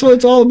 Well, that's what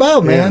it's all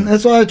about, man.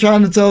 That's why I'm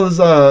trying to tell this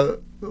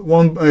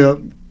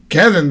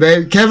Kevin,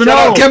 babe, Kevin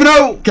O,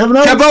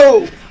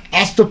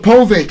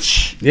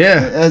 Ostapovich,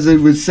 as it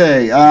would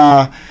say.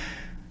 I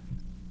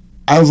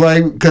was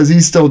like, because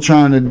he's still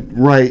trying to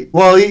write.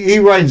 Well, he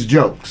writes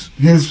jokes.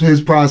 His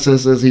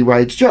process is he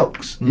writes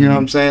jokes. You know what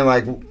I'm saying?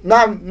 Like,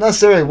 not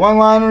necessarily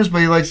one-liners,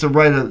 but he likes to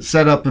write a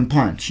setup and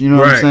punch. You know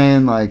what I'm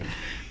saying? Like,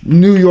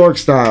 New York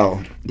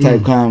style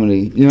type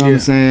comedy. You know what I'm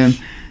saying?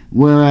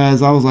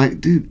 Whereas I was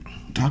like, dude,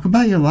 talk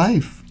about your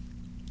life.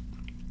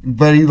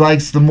 But he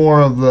likes the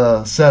more of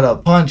the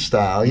setup punch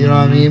style. You know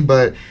what I mean?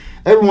 But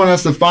everyone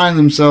has to find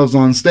themselves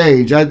on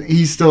stage.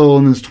 He's still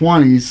in his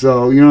 20s,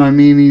 so you know what I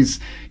mean.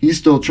 He's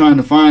still trying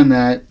to find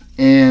that,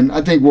 and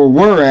I think where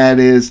we're at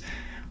is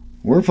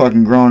we're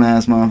fucking grown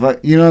ass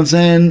motherfuckers. You know what I'm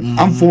saying?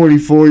 I'm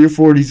 44. You're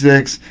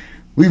 46.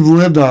 We've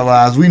lived our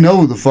lives. We know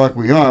who the fuck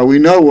we are. We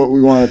know what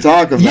we want to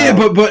talk about. Yeah,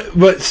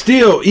 but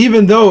still,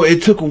 even though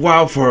it took a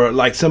while for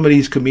like some of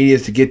these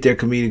comedians to get their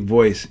comedic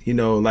voice,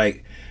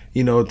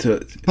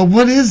 to. But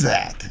what is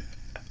that?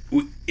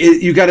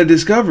 You got to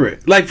discover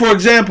it. Like for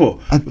example,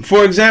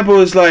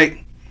 it's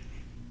like,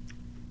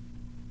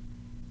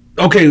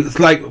 okay, it's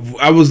like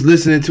I was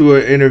listening to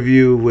an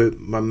interview with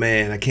my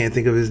man. I can't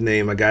think of his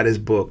name. I got his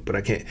book, but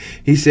I can't.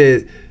 He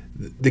said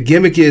the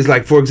gimmick is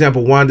like, for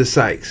example, Wanda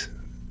Sykes.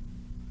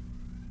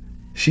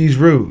 She's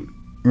rude,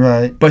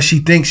 right? But she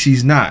thinks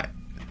she's not.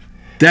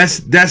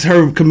 That's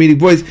her comedic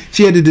voice.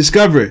 She had to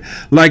discover it.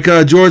 Like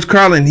George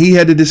Carlin, he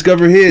had to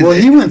discover his. Well,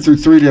 he went through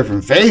 3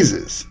 different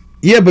phases.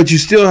 Yeah, but you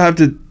still have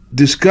to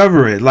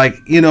discover it. Like,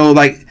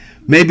 like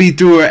maybe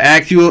through an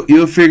act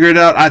you'll figure it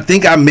out. I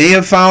think I may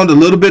have found a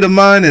little bit of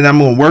mine, and I'm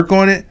gonna work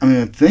on it. I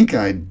mean, I think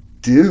I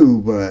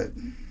do, but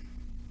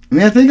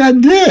I think I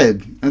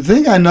did. I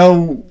think I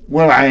know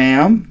what I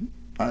am.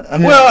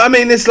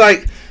 It's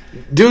like,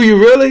 do you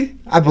really?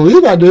 I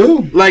believe I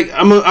do. Like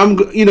I'm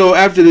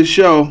after the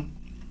show.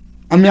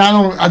 I mean, I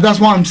don't. That's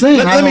what I'm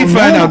saying. Let me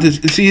find out this.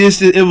 See,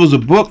 it was a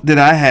book that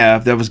I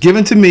have that was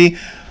given to me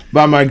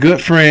by my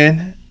good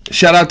friend.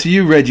 Shout out to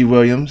you, Reggie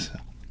Williams,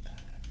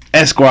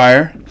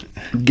 Esquire.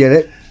 Get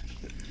it?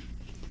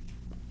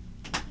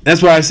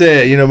 That's why I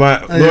said,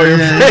 my lawyer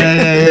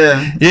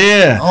friend.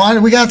 Yeah. Oh,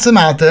 we got some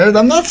out there.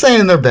 I'm not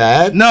saying they're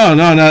bad. No.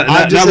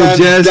 I just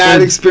had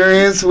bad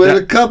experience with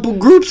a couple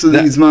groups of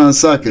these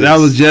motherfuckers. That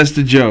was just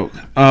a joke.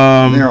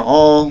 They're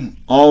all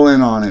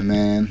in on it,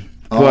 man.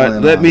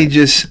 But let me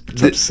just.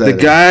 The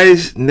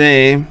guy's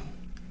name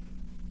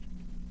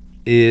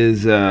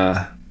is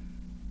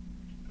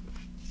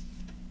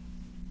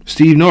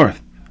Steve North.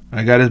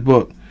 I got his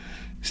book.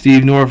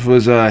 Steve North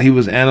was he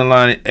was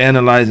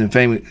analyzing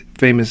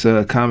famous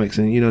comics,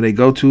 and they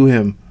go to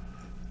him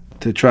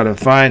to try to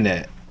find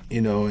that,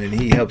 and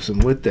he helps them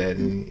with that.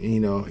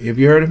 And have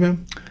you heard of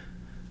him?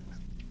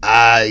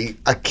 I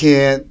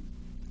can't.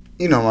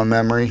 My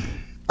memory.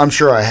 I'm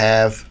sure I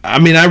have. I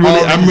mean,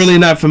 I'm really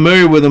not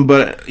familiar with him,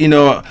 but you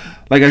know,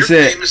 like I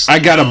said, I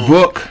got a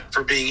book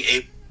for being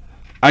a.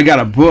 I got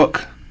a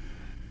book,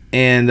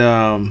 and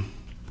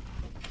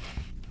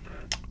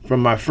from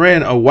my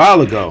friend a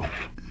while ago,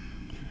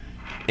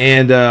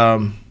 and I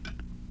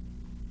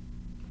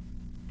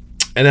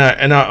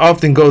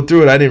often go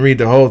through it. I didn't read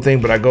the whole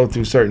thing, but I go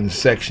through certain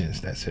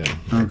sections. That's him.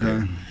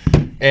 Okay.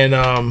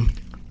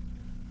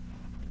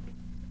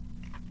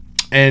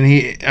 And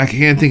I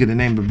can't think of the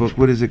name of the book.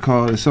 What is it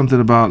called? It's something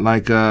about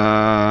like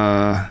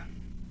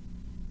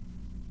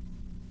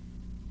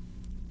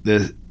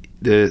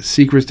the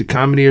secrets to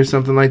comedy or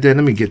something like that.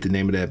 Let me get the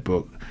name of that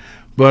book.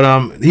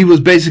 But he was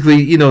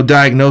basically, you know,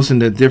 diagnosing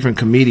the different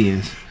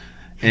comedians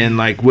and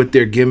like what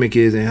their gimmick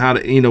is and how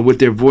to, you know, what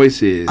their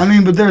voice is. I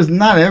mean, but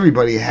not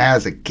everybody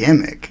has a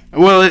gimmick.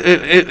 Well,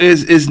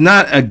 it's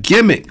not a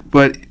gimmick,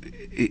 but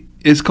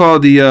it's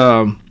called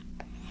the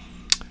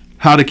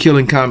How to Kill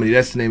in Comedy.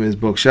 That's the name of his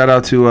book. Shout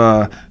out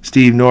to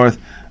Steve North.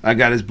 I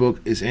got his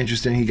book. It's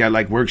interesting. He got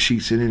like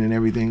worksheets in it and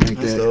everything like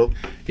That's that. dope.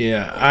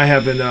 Yeah, I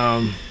haven't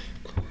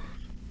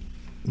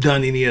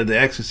done any of the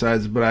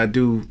exercises, but I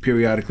do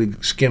periodically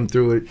skim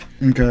through it.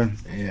 Okay.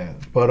 Yeah,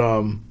 but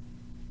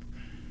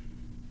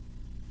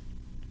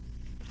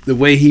the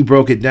way he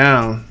broke it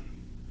down,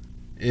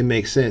 it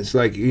makes sense.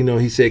 Like, you know,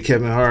 he said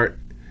Kevin Hart.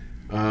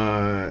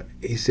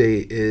 He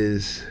say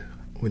is,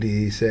 what did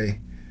he say?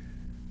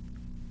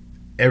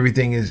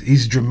 Everything is,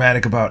 he's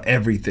dramatic about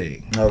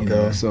everything. Okay. You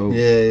know? So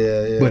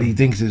yeah. but he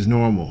thinks it's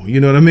normal.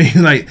 You know what I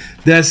mean? Like,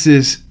 that's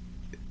his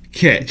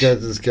catch.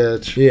 That's his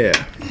catch. Yeah.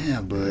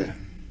 Yeah, but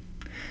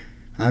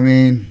I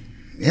mean,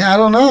 yeah, I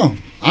don't know.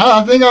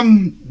 I think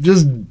I'm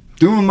just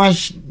doing my.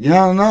 I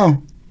don't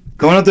know.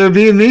 Going up there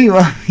being me. You know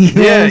what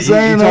I'm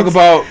saying? You talk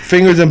about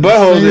fingers and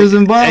buttholes. Fingers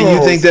and buttholes. And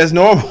you think that's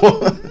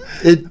normal.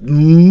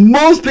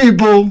 Most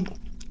people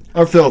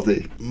are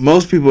filthy.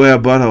 Most people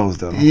have buttholes,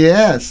 though.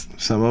 Yes.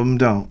 Some of them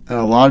don't. And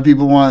a lot of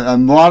people a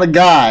lot of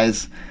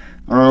guys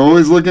are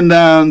always looking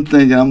down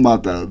thinking, I'm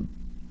about to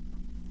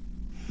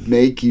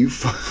make you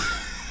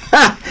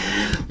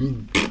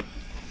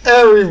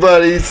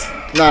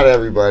not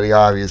everybody,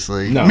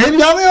 obviously. No. Maybe I'm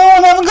the only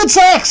one having good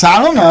sex.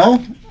 I don't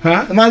know.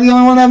 Huh? Am I the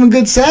only one having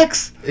good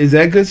sex? Is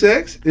that good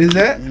sex? Is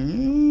that?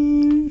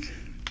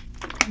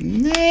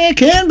 It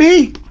can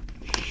be.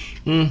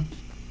 Mm.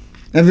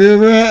 Have you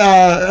ever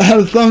had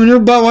a thumb in your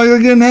butt while you were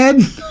getting head?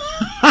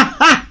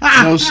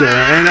 No, sir.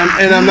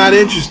 And I'm not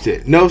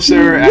interested. No,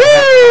 sir.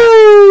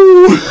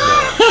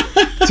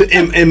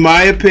 In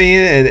my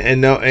opinion,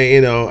 and no, and,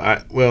 you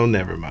know, well,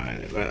 never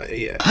mind.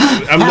 Yeah,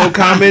 I'm no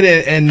comment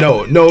and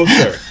no,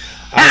 sir.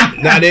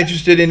 I'm not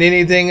interested in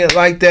anything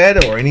like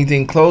that or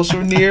anything close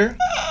or near.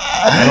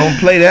 I don't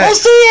play that. Well,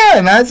 see,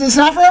 yeah, it's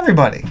not for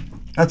everybody.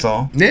 That's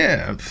all.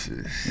 Yeah.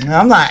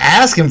 I'm not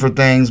asking for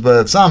things, but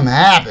if something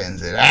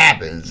happens, it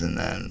happens, and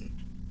then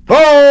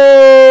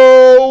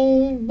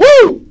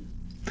woo!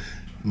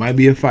 Might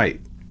be a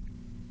fight.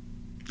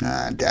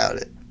 I doubt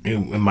it. It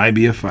might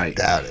be a fight.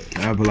 Doubt it.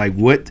 I'll be like,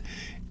 what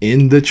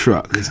in the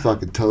truck? His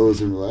fucking toes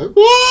and we're like,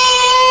 woo!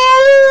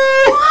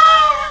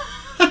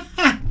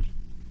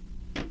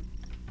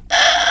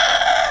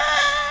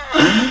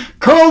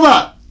 Curled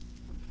up.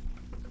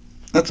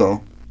 That's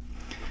all.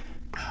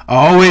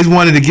 I always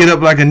wanted to get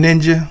up like a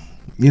ninja,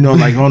 you know,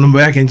 like on the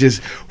back and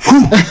just,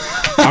 whew.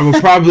 I would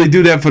probably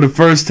do that for the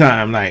first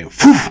time, like,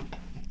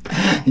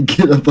 whew.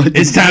 Get up like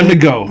It's time to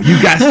go.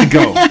 You got to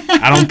go.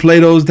 I don't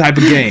play those type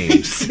of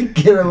games.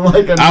 Get up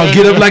like a I'll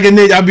get up like a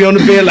ninja. I'll be on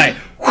the bed like,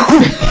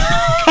 whew.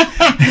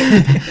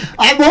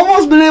 I've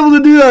almost been able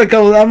to do that a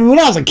couple. I mean, when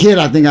I was a kid,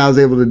 I think I was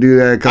able to do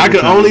that a couple I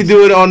could times. only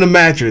do it on the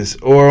mattress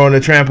or on the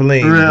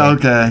trampoline. Really?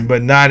 Okay.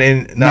 But not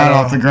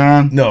off the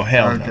ground? No,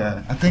 hell Okay.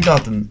 no. I think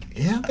off the...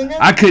 Yeah, I think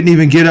I couldn't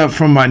even get up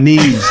from my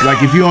knees.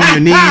 Like, if you're on your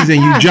knees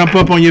and you jump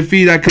up on your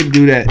feet, I couldn't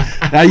do that.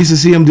 I used to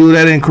see them do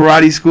that in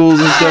karate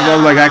schools and stuff. I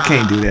was like, I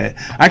can't do that.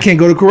 I can't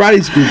go to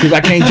karate school because I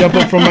can't jump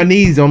up from my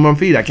knees on my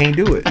feet. I can't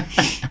do it.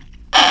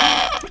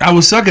 I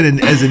was sucking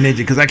as a ninja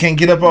because I can't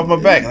get up off my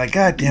back. Like,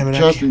 God damn it.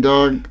 Trust me,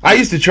 dog. I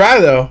used to try,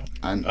 though.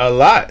 A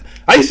lot.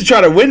 I used to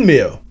try to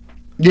windmill.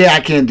 Yeah, I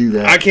can't do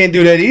that. I can't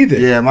do that either.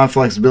 Yeah, my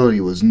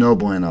flexibility was no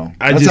bueno.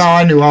 I That's just- how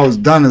I knew I was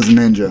done as a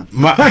ninja.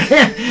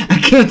 I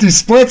can't do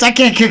splits. I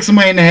can't kick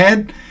somebody in the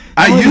head.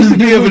 I used to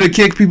be able to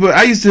kick people.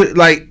 I used to,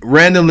 like,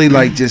 randomly,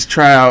 like, just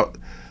try out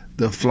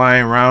the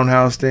flying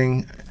roundhouse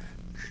thing.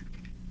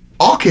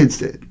 All kids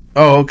did.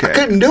 Oh, okay. I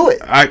couldn't do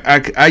it.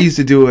 I used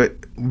to do it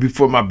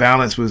before my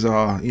balance was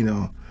all, you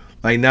know.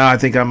 Like, now I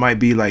think I might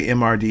be like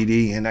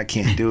MRDD and I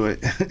can't do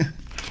it.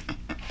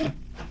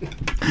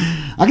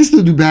 I can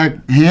still do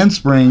back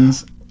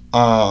handsprings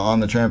on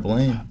the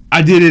trampoline.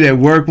 I did it at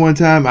work one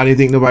time. I didn't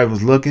think nobody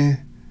was looking.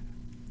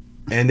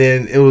 And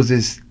then it was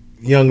this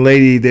young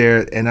lady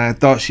there, and I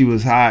thought she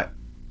was hot.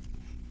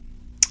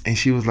 And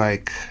she was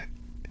like,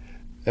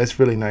 "That's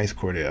really nice,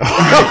 Cordell."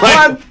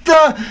 What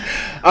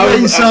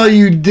the? So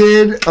you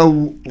did a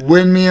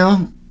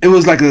windmill It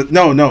was like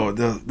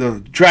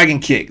the dragon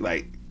kick,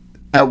 like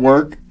at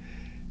work?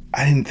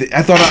 I didn't.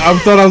 I thought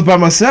I was by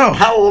myself.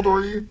 How old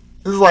were you?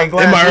 This is like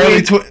In my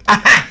early 20s.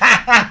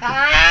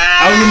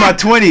 I was in my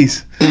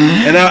 20s,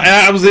 and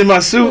I was in my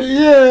suit.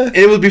 Yeah.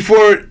 It was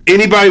before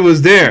anybody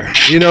was there,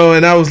 you know.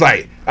 And I was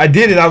like, I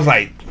did it. I was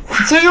like,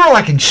 So you were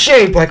like in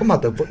shape, like I'm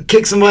about to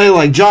kick somebody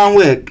like John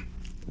Wick.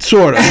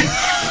 sort of.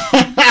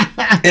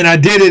 And I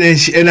did it,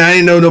 and I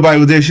didn't know nobody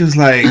was there. She was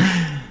like,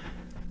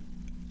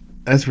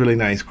 "That's really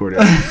nice, Cordell."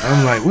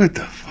 I'm like, "What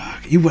the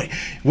fuck?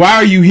 Why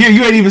are you here?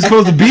 You ain't even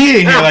supposed to be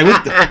in here." Like,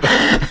 what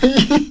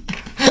the?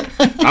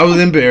 I was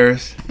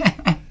embarrassed,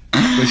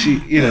 but she,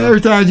 you know,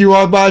 Every time you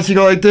walk by, she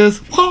go like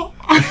this.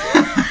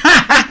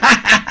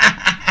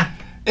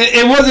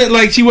 it wasn't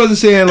like she wasn't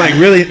saying like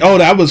really. Oh,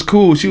 that was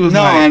cool. She was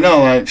No, like, I know.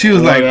 Like she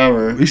was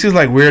whatever. like, she was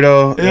like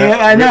weirdo. Yeah,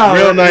 I know.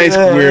 Real nice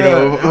Yeah,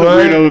 weirdo, yeah.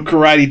 weirdo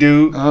karate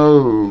dude.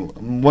 Oh, I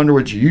wonder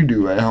what you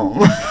do at home.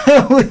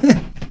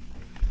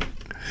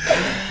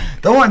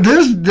 Don't want,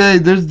 there's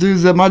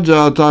dudes at my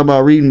job talk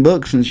about reading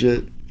books and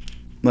shit.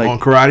 Like On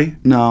karate,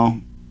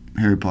 no,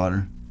 Harry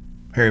Potter.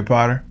 Harry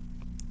Potter.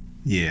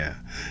 Yeah,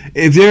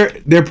 if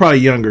they're probably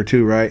younger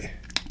too, right?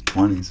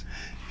 20s.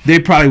 They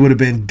probably would have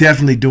been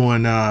definitely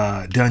doing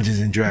Dungeons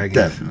and Dragons.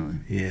 Definitely.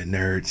 Yeah,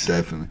 nerds.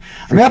 Definitely.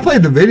 I mean, I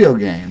played the video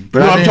game, but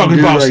No, I I'm didn't talking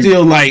do, about like,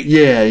 still like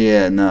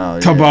Yeah, no.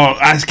 talk yeah.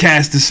 about I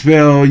cast a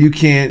spell. You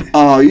can't.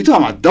 Oh, you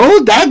talking about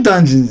that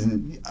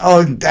Dungeons?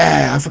 Oh,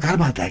 damn, I forgot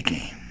about that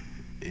game.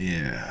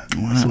 Yeah.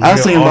 I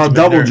was thinking about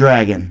Double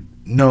Dragon.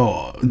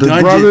 No, The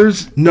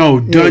brothers? No,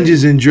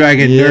 Dungeons and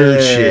Dragon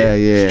nerd shit.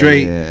 Yeah,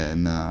 Straight. Yeah,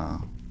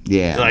 no.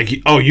 Yeah.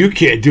 Like, oh, you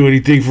can't do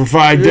anything for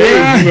 5 days.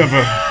 Yeah. You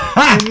ever,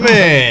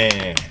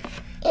 man.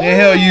 The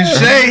hell you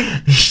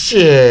say?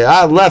 Shit,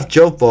 I left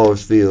Joe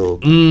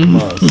Forestfield.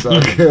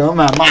 Motherfucker, I'm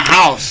at my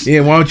house.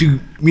 Yeah, why don't you,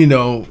 you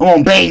know? I'm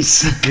on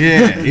base.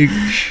 Yeah,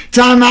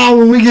 Time out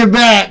when we get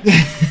back.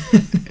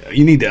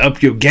 you need to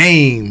up your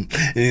game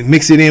and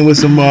mix it in with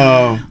some.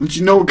 Don't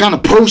you know what kind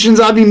of potions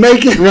I be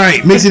making?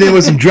 Right, mix it in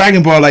with some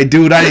Dragon Ball. Like,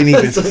 dude, I didn't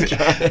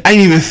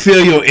even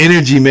feel your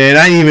energy, man.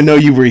 I didn't even know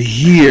you were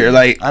here.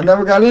 Like, I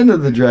never got into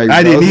the Dragon Ball.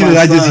 I didn't It was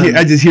either. my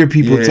I just hear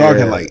people son.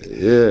 talking like,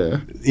 Yeah.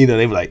 you know,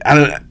 they be like, I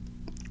don't.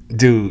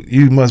 Dude,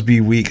 you must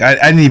be weak. I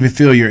didn't even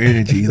feel your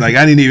energy. Like,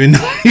 I didn't even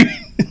know.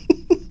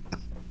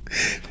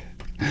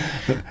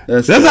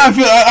 That's how I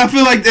feel. I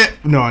feel like that.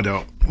 No, I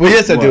don't. Well,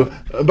 yes, I do.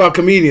 About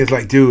comedians,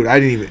 like, dude, I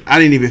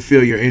didn't even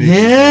feel your energy.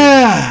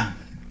 Yeah.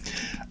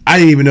 I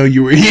didn't even know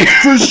you were here.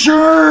 For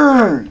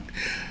sure.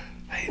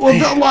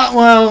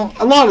 Well,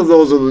 a lot of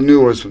those are the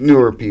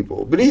newer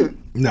people. But even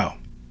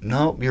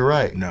Nope, you're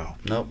right.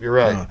 Nope, you're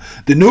right.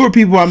 The newer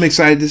people, I'm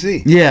excited to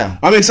see. Yeah,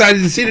 I'm excited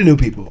to see the new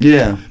people.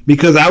 yeah.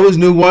 Because I was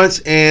new once,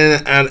 and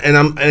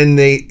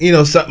they, you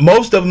know,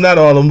 most of them, not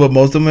all of them, but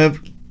most of them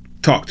have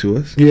talked to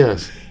us.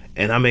 Yes.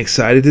 And I'm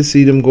excited to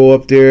see them go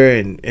up there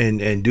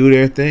and do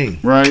their thing.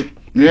 Right.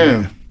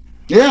 Yeah.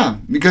 Yeah,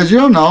 because you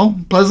don't know.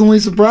 Pleasantly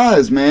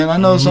surprised, man. I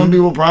know some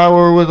people probably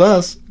were with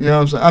us. You know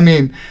what I'm saying? I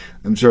mean,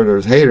 I'm sure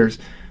there's haters,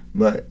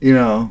 but, you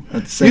know,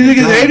 at the same time. You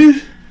think it's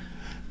haters?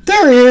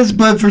 There is,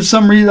 but for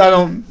some reason I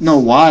don't know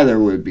why there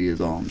would be,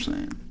 is all I'm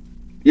saying.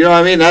 You know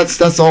what I mean? That's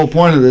the whole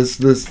point of this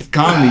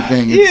comedy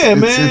thing.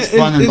 It's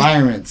fun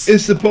environments.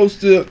 It's supposed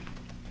to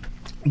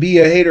be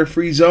a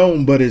hater-free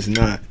zone, but it's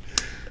not.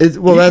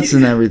 That's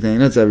in everything.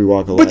 That's every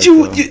walk of life.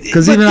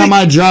 Because but even at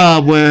my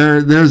job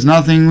where there's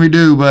nothing we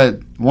do but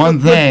one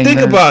thing. But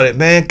think about it,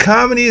 man.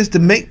 Comedy is to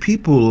make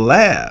people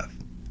laugh.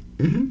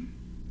 Mm-hmm.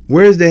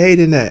 Where's the hate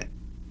in that?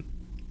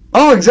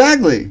 Oh,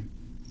 exactly.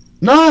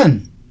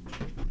 None.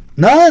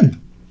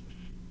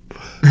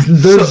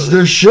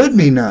 There should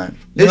be none.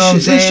 You know what I'm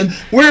saying?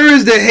 Where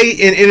is the hate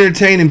in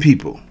entertaining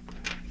people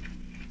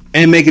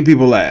and making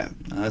people laugh?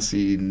 I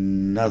see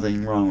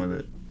nothing wrong with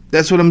it.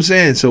 That's what I'm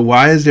saying. So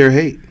why is there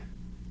hate?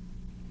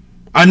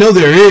 I know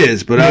there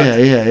is, but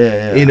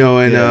yeah. You know,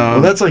 and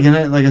well, that's like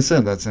I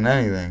said, that's in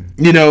anything.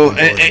 You know,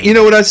 and you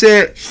know what I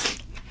said?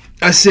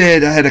 I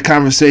said I had a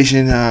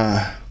conversation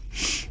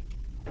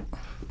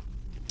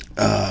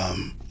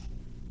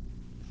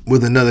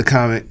with another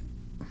comic,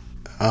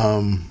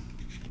 and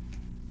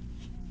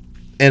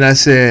I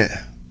said,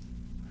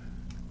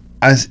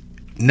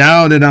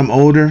 now that I'm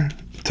older,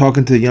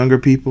 talking to younger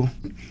people,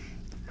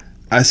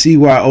 I see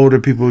why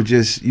older people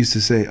just used to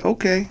say,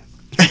 okay.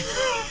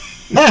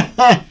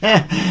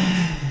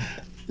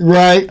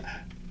 Right.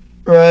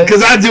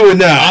 Because I do it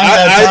now.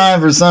 I got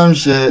time for some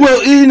shit.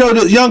 Well, you know,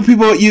 the young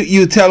people,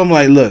 you tell them,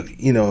 like, look,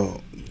 you know,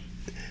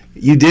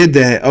 you did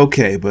that,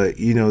 okay, but,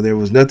 you know, there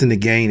was nothing to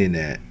gain in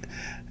that.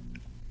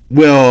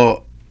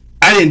 Well,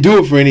 I didn't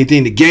do it for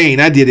anything to gain.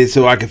 I did it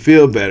so I could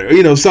feel better.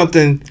 You know,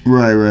 something.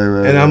 Right.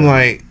 And I'm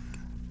like,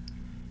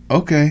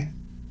 okay.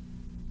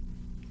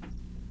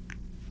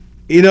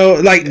 You know,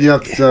 like. You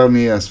have to tell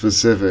me a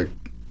specific.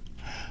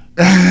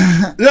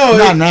 No,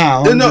 not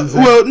now. No,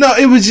 well, no,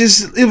 it was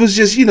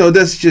just, you know,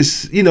 that's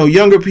just, you know,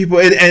 younger people,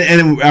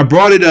 and I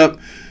brought it up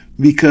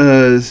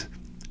because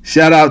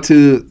shout out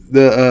to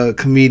the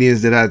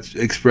comedians that I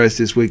expressed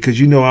this with, because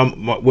you know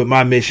what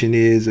my mission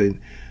is and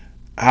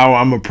how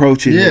I'm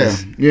approaching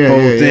this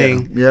whole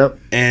thing. Yep.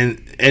 And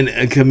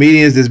and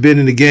comedians that's been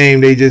in the game,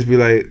 they just be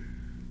like,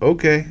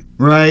 okay.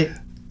 Right.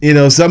 You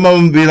know, some of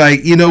them be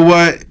like, you know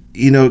what?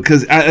 You know,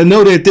 because I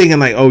know they're thinking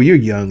like, oh, you're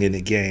young in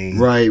the game.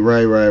 Right.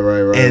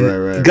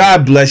 And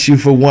God bless you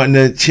for wanting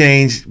to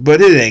change,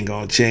 but it ain't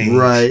going to change.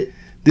 Right.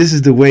 This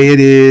is the way it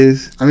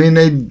is. I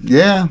mean,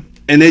 yeah.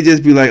 And they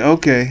just be like,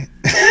 okay.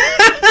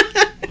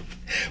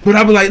 But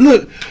I be like,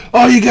 look,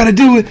 all you got to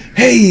do is,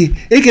 hey,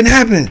 it can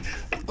happen.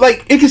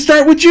 Like, it can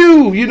start with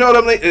you. You know what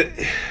I'm like?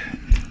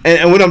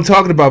 And what I'm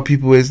talking about,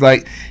 people, is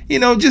like, you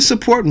know, just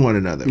supporting one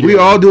another. Yeah. We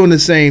all doing the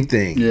same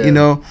thing. Yeah. You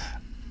know,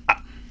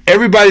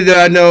 everybody that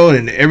I know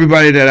and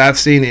everybody that I've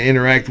seen and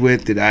interact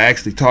with that I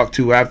actually talk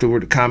to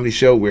afterward the comedy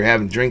show, we're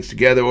having drinks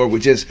together or we're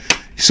just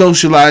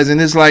socializing.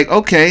 It's like,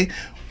 okay,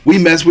 we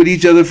mess with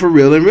each other for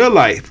real in real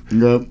life.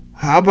 Yep.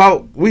 How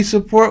about we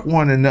support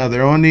one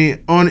another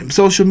on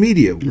social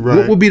media? Right.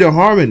 What would be the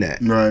harm in that?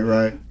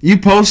 Right. You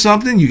post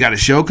something, you got a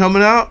show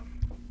coming out,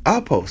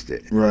 I'll post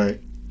it.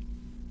 Right.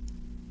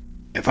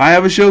 If I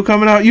have a show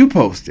coming out, you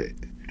post it.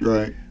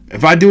 Right.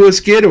 If I do a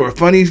skit or a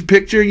funny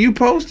picture, you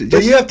post it.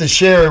 But you have to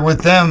share it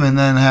with them and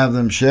then have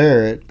them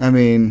share it. I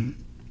mean,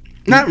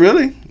 not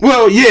really.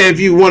 Well, yeah, if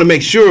you want to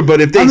make sure,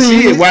 but if they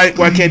see it, why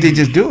can't they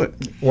just do it?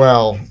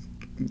 Well,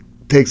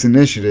 takes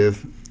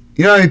initiative.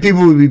 You know how many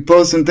people would be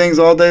posting things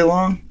all day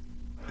long?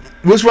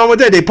 What's wrong with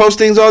that? They post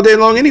things all day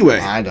long anyway.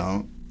 I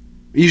don't.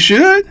 You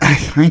should. I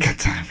ain't got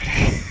time for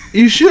that.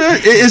 You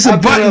should. It's a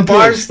button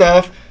push.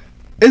 Stuff.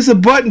 It's a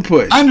button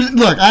push.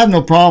 Look, I have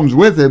no problems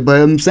with it,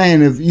 but I'm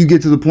saying if you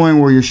get to the point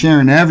where you're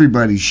sharing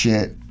everybody's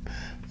shit,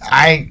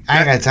 I ain't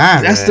got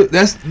time.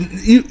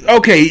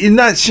 Okay. You're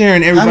not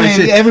sharing everybody's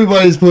shit.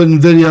 Everybody's putting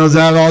videos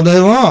out all day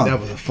long. That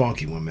was a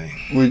funky one, man.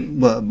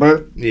 What,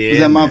 Bert? Yeah. Is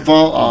that my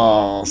fault?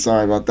 Oh,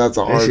 sorry about that. That's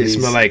a That shit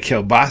smell like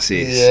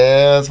kielbasa.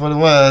 Yeah, that's what it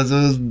was.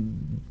 It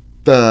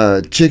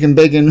was chicken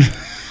bacon.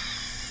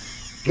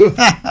 Sorry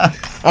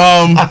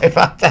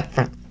about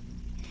that.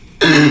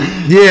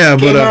 Yeah,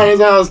 but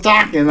as I was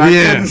talking, I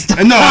couldn't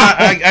stop. No,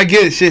 I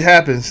get it. Shit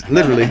happens,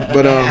 literally.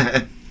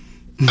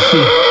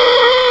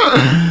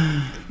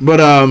 But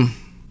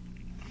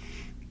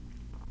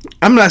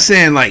I'm not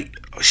saying like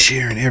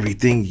sharing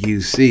everything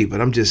you see, but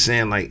I'm just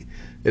saying like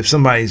if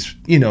somebody's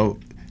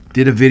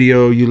did a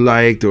video you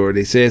liked or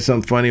they said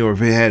something funny or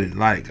if it had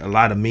like a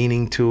lot of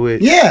meaning to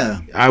it, yeah,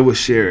 I would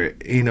share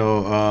it.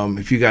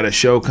 If you got a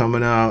show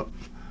coming out,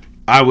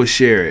 I would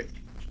share it.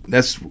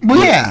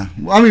 Yeah.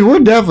 I mean, we're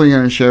definitely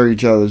going to share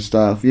each other's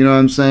stuff. You know what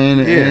I'm saying?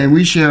 Yeah. And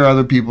we share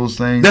other people's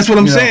things. That's what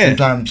I'm saying. From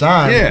time to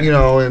time.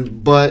 Yeah.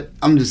 But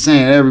I'm just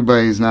saying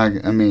everybody's not.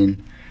 I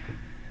mean.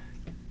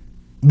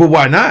 But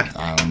why not?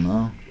 I don't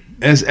know.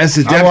 I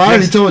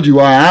already told you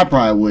why I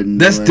probably wouldn't.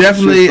 That's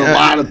definitely a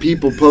lot of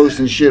people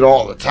posting shit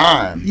all the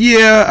time.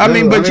 Yeah, I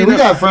mean, we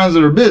got friends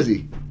that are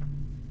busy.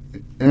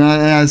 And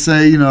I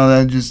say,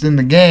 that just in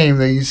the game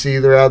that you see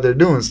they're out there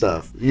doing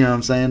stuff. You know what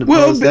I'm saying? To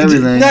post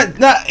everything.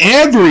 Not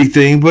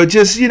everything, but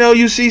just,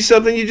 you see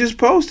something, you just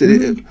post it.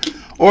 Mm-hmm.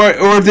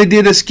 Or if they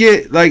did a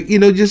skit, like,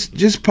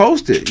 just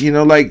post it.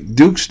 Like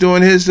Duke's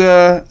doing his,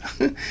 giving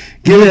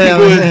people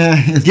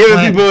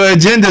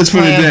agendas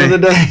for the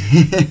day.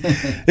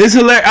 It's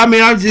hilarious. I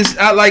mean, I'm not,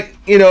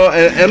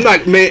 I'm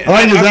like, man.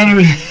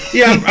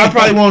 I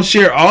probably won't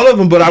share all of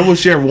them, but I will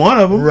share one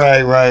of them.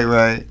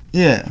 Right.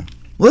 Yeah.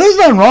 Well, there's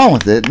nothing wrong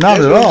with it. Not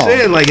at all. I'm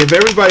saying. Like, if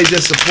everybody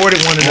just supported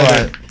one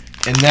another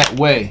in that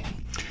way.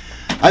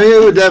 I mean,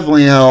 it would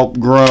definitely help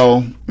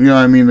grow,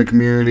 the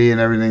community and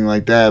everything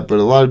like that. But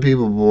a lot of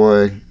people,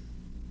 boy,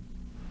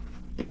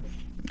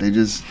 they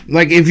just...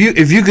 Like, if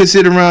you could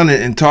sit around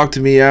and talk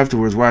to me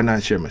afterwards, why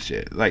not share my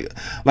shit? Like,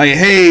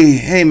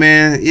 hey,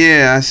 man,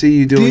 yeah, I see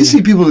you doing... Do you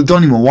see people that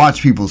don't even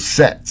watch people's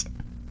sets?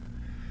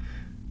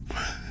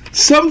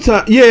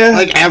 Sometimes, yeah.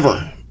 Like,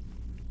 ever.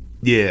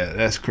 Yeah,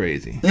 that's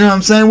crazy. You know what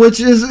I'm saying? Which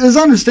is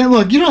understand.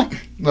 Look,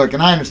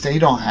 and I understand you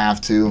don't have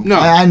to. No.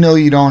 I know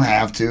you don't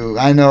have to.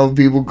 I know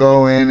people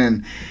go in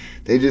and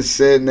they just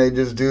sit and they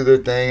just do their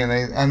thing.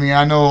 And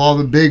I know all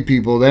the big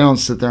people, they don't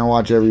sit there and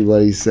watch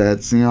everybody's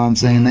sets. You know what I'm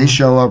saying? Mm-hmm. They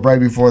show up right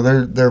before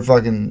their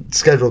fucking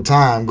scheduled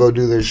time, go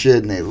do their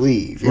shit, and they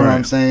leave. You know what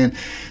I'm saying?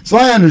 So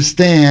I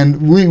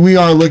understand. We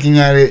are looking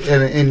at it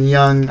in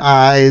young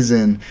eyes,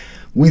 and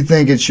we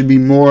think it should be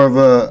more of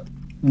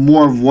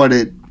what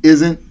it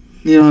isn't.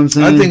 You know what I'm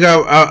saying?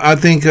 I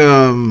think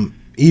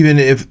even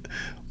if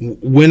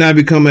when I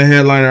become a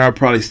headliner, I'll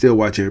probably still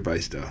watch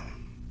everybody's stuff.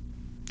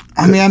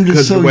 I mean, I'm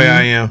just the way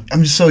I am.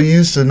 I'm just so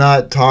used to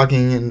not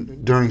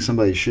talking during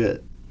somebody's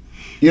shit.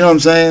 You know what I'm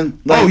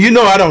saying? Like,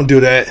 I don't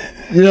do that.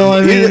 You know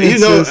what I mean?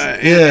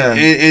 Yeah.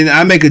 And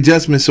I make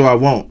adjustments so I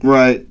won't.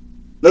 Right.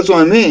 That's what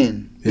I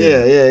mean.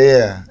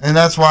 Yeah. And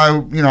that's why,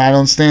 I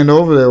don't stand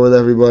over there with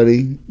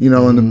everybody,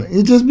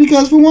 it's just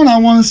because, for one, I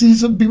want to see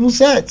some people's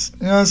sets.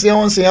 I want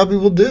to see how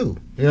people do.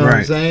 You know what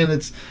I'm saying?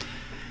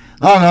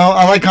 I don't know,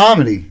 I like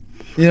comedy,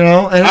 and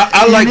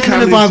I like even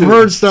comedy if I've too.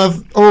 Heard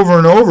stuff over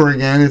and over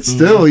again, it's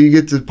still, you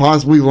get to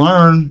possibly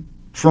learn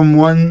from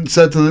one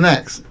set to the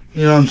next.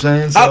 You know what I'm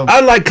saying? So, I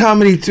like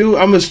comedy too.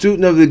 I'm a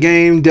student of the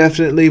game,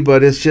 definitely,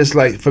 but it's just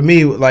like, for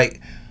me, like,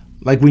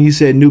 like when you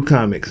said new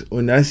comics,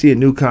 when I see a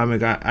new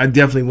comic, I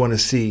definitely want to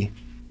see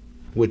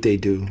what they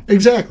do,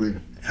 Exactly.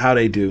 how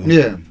they do.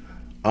 Yeah.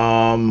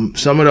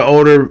 Some of the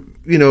older,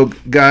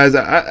 guys,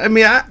 I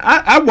mean,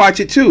 I watch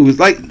it too. It's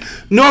like,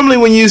 normally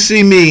when you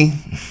see me,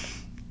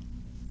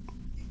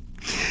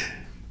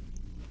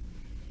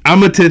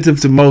 I'm attentive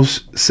to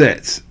most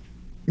sets.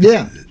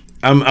 Yeah.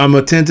 I'm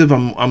attentive.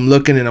 I'm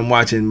looking and I'm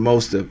watching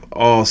most of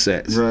all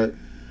sets. Right.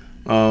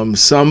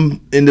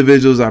 Some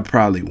individuals I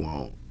probably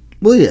won't.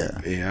 Well, yeah.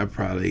 Yeah, I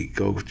probably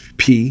go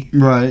pee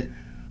Right.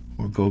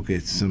 or go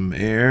get some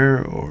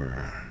air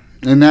or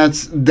And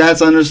that's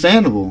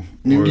understandable.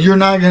 Or- You're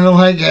not gonna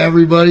like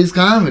everybody's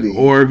comedy.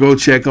 go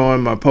check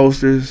on my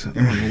posters on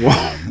the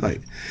wall.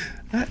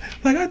 I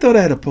thought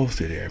I had a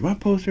poster there. My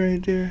poster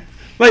ain't there.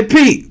 Like,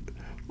 Pete,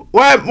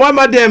 why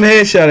my damn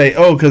headshot ain't?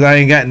 Oh, because I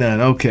ain't got none.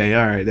 Okay,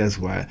 all right, that's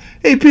why.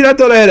 Hey, Pete, I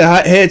thought I had a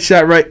hot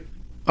headshot right.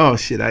 Oh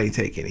shit, I ain't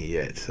taking it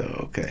yet. So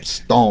okay.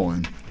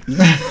 Stolen.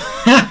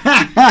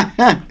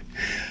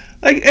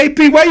 Like, hey,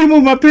 Pete, why you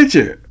move my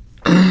picture?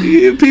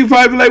 People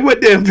probably be like,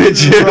 what damn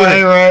picture?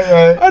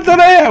 right. I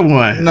thought I had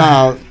one.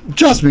 No,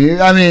 trust me.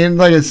 I mean,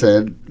 like I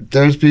said,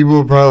 there's people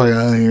who probably,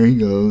 oh, here he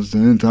goes,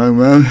 talking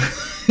about.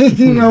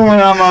 You know when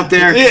I'm up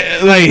there. Yeah,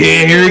 like,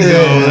 here he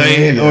go.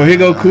 Like, or here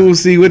go Cool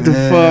C. What the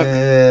fuck?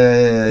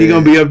 Yeah. He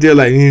gonna be up there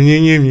like, Like,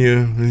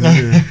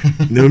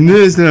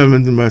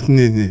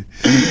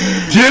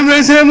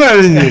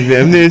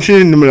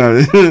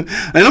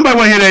 nobody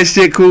wanna hear that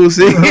shit, Cool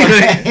C.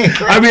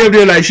 I be up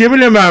there like,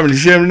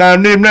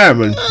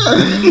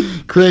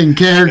 creating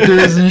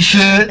characters and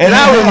shit. and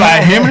I was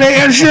like,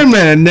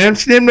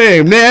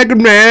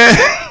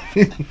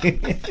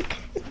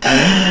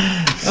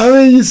 I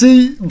mean, you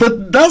see,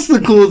 but that's the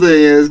cool thing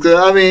is, 'cause,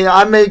 I mean,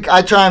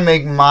 I try and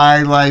make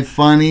my life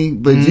funny,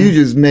 but you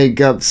just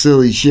make up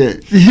silly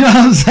shit. You know what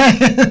I'm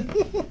saying?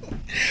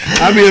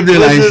 I be up there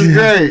like, this is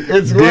great.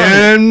 It's great.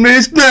 damn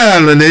Miss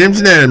Darling, I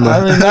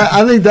mean,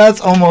 I think that's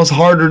almost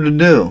harder to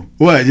do.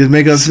 what? Just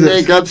make up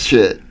Make up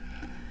shit.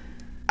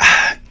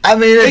 I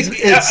mean,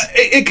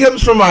 it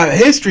comes from my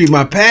history,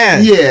 my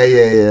past.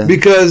 yeah.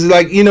 Because,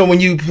 like, when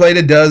you play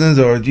the dozens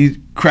or you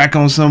crack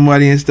on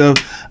somebody and stuff,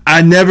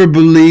 I never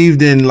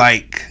believed in,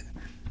 like,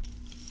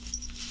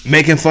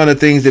 making fun of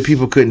things that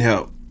people couldn't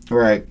help.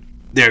 Right.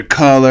 Their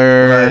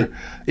color, Right.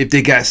 if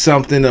they got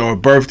something or a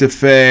birth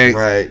defect.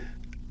 Right.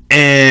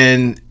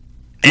 And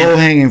Low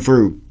hanging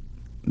fruit,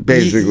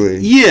 basically.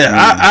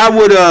 I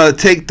would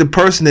take the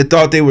person that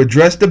thought they were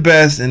dressed the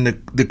best and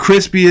the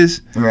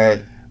crispiest.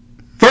 Right.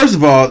 First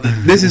of all,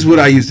 this is what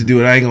I used to do,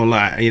 and I ain't gonna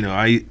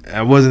lie.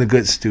 I wasn't a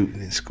good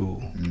student in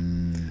school.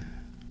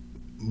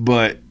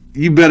 But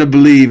you better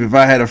believe if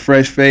I had a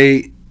fresh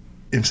fade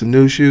and some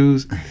new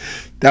shoes,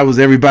 that was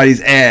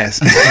everybody's ass.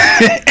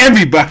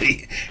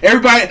 Everybody.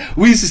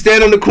 We used to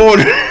stand on the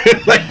corner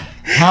like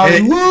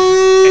Hollywood.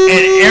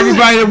 and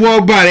everybody that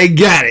walked by, they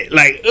got it.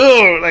 Like,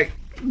 oh, like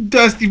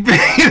dusty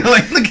bag.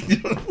 Like, look at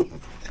you.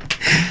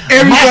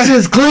 That's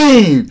just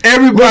clean.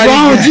 Everybody What's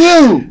wrong with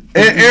you?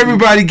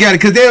 Everybody got it,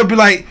 because they'll be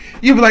like,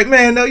 you'll be like,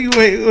 man, no, you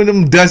ain't with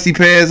them dusty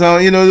pants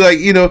on, and they'll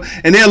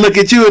look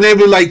at you and they'll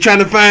be like trying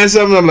to find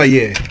something. I'm like,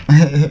 yeah,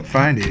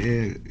 find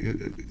it.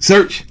 Yeah.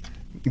 Search.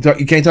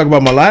 You can't talk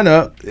about my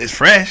lineup. It's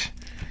fresh.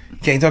 You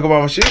can't talk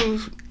about my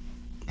shoes.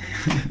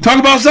 Talk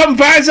about something.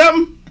 Find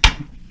something.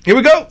 Here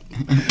we go.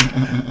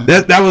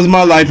 That was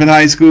my life in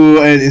high school,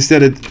 and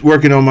instead of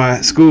working on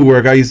my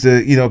schoolwork, I used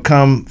to,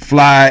 come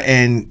fly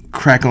and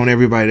crack on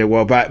everybody that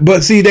walked by.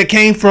 But see, that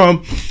came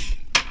from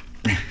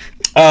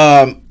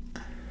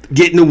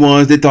getting the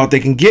ones that thought they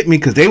can get me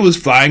because they was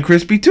flying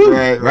crispy too,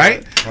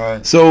 right?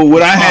 So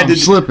what I had to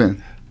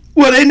slipping.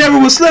 Well, they never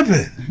was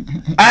slipping.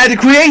 I had to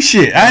create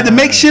shit. I had to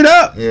make shit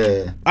up.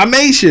 Yeah. I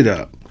made shit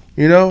up.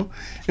 It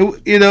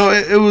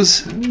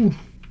was.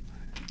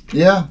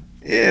 Yeah.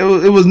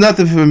 It was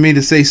nothing for me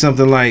to say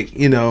something like,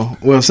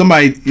 well,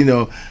 somebody,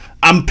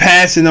 I'm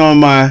passing on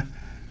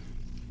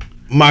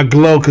my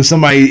glow because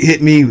somebody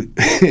hit me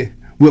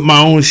with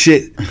my own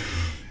shit,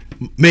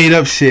 made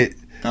up shit.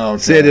 Okay.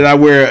 Said that I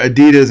wear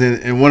Adidas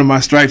and one of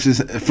my stripes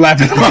is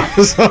flapping off.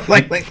 So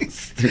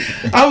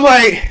I'm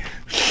like,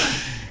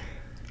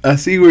 I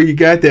see where you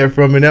got that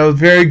from, and that was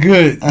very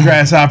good,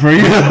 grasshopper.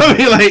 You know what I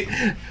mean? Like,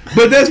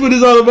 but that's what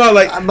it's all about.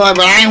 Like, but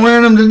I ain't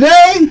wearing them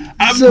today. But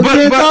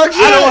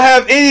I don't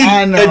have any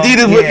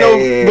Adidas with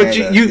no. But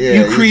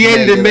you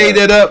created and made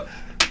that up.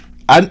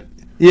 I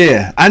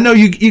know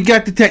you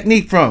got the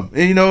technique from.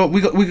 And,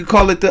 we could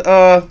call it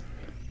the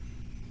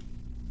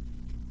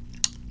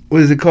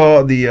what is it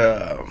called? The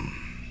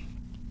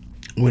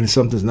when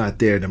something's not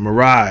there, the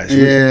mirage.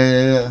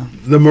 Yeah.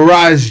 The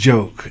mirage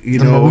joke.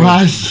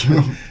 Mirage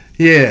joke.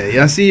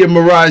 Yeah, I see your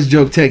mirage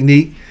joke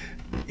technique.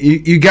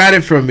 You got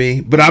it from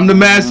me, but I'm the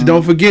master.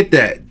 Don't forget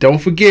that. Don't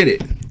forget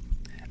it.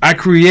 I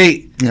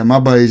create. Yeah, my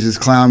buddies just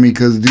clown me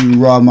because dude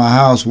robbed my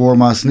house, wore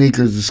my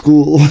sneakers to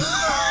school.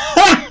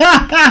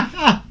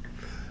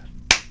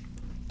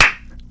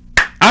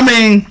 I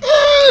mean,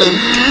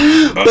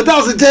 but that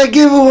was a dead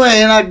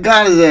giveaway, and I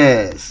got his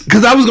ass.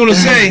 Because I was gonna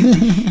say,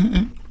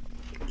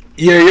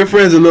 Yeah, your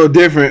friend's a little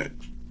different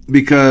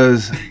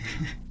because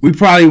we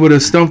probably would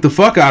have stumped the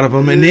fuck out of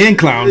them and then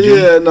clowned you.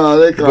 Yeah, no,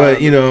 they clowned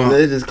But, you know,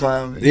 they just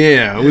clowned me.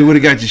 Yeah, we would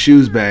have got your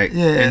shoes back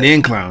and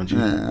then clowned you.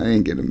 I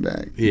didn't get them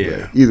back.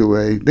 Yeah. But either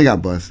way, they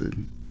got busted.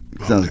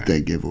 That was a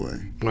dead giveaway.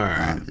 All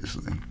right.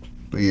 Obviously.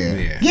 But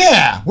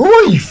yeah. Where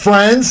were you,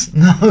 friends?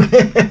 No.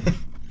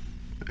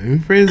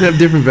 Friends have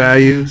different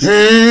values.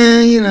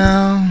 You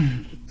know,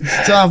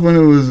 it's tough when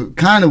it was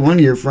kind of one of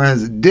your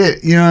friends that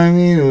did. You know what I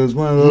mean? It was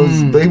one of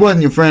those, but he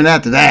wasn't your friend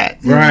after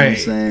that. You know what I'm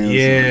saying?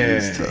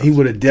 Yeah. He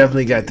would have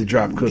definitely got the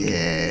drop cookie.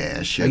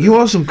 Yeah, sure. Like, you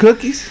want some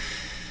cookies?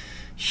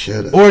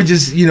 Should've. Or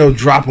just, you know,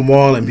 drop them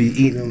all and be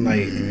eating them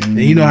like, and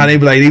you know how they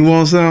be like, you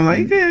want some?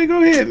 Like, yeah,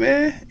 go ahead,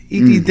 man.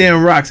 Eat these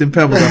damn rocks and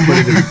pebbles I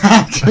put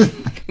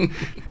in.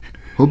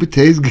 Hope it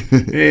tastes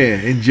good. Yeah,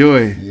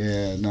 enjoy.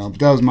 Yeah, no, but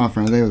that was my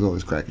friend. They was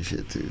always cracking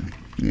shit too.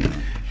 You know.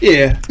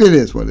 Yeah. It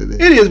is what it is.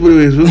 It is what it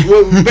is.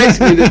 Well,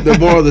 basically, the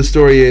moral of the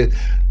story is,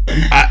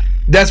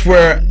 that's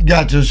where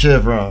got your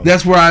shit wrong.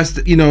 That's where I,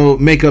 you know,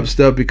 make up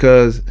stuff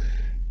because,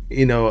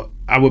 you know,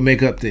 I would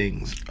make up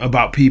things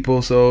about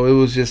people. So it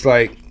was just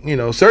like, you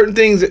know, certain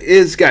things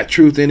it's got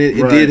truth in it.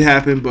 It did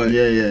happen, but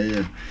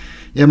yeah.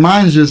 Yeah,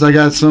 mine's just I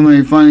got so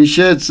many funny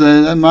shits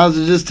that I might as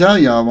well just tell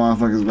y'all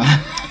motherfuckers about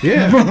it.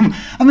 Yeah.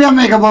 I mean, I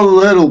make up a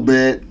little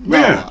bit.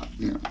 Yeah.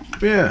 You know.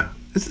 Yeah.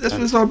 That's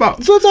what it's all about.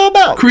 That's what it's all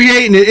about.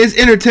 Creating it. It's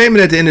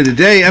entertainment at the end of the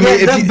day. I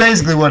mean, that's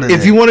basically what it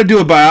is. If you want to do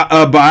a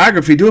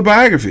biography, do a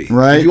biography.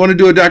 Right. If you want to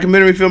do a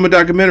documentary, film a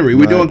documentary.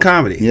 We're doing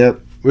comedy. Yep.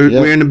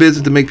 We're in the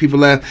business to make people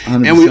laugh.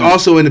 100%. And we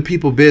also in the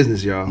people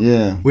business, y'all.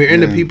 Yeah. We're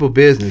in the people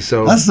business.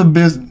 So that's the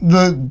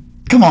business.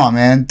 Come on,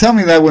 man. Tell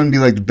me that wouldn't be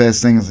like the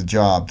best thing as a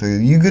job.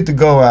 Dude. You get to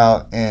go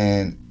out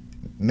and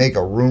make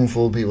a room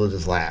full of people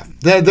just laugh.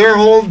 Their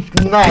whole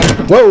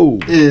night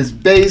is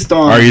based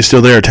on... Are you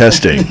still there?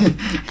 Testing.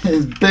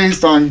 is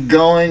based on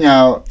going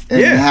out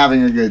and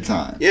having a good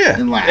time. Yeah.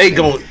 And laughing.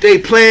 They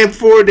plan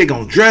for it. They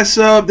gonna dress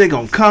up. They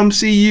gonna come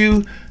see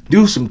you.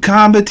 Do some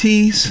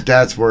comedies.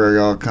 That's where it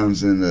all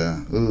comes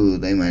into, ooh,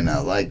 they may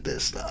not like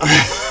this stuff.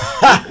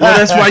 Well,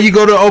 that's why you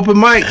go to open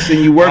mics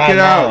and you work it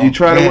out. You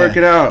try to work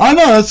it out. I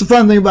know. That's the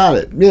fun thing about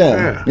it.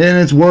 Yeah. And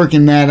it's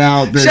working that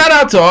out. Shout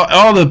out to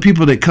all the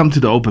people that come to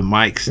the open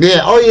mics. Yeah.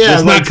 Oh, yeah.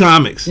 That's not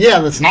comics. Yeah,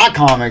 that's not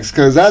comics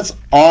because that's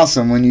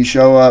awesome when you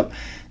show up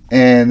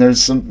and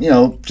there's some, you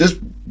know, just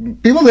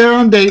people there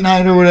on date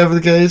night or whatever the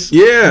case.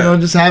 Yeah. You know,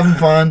 just having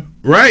fun.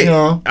 Right. You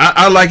know.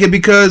 I like it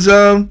because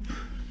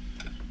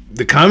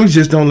the comics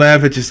just don't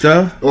laugh at your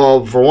stuff.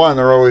 Well, for one,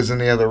 they're always in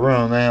the other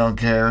room. They don't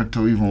care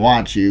to even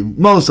watch you.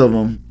 Most of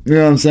them. You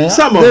know what I'm saying?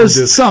 Some of them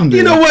do. Some do.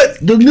 You know what?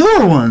 The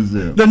newer ones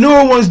do. The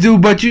newer ones do,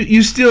 but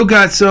you still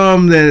got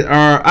some that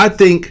are, I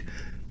think,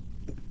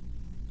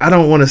 I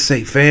don't want to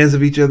say fans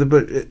of each other,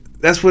 but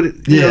that's what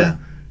it, you know.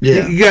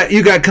 Yeah.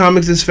 You got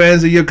comics as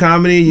fans of your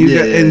comedy,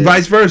 and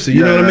vice versa.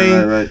 You know what I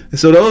mean? Right. And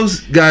so those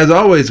guys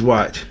always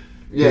watch.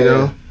 Yeah, you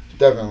know?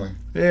 definitely.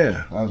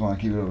 Yeah. I just want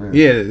to keep it over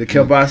here. Yeah, the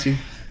kielbasi.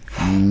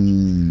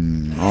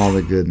 All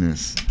the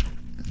goodness.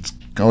 It's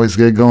always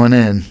good going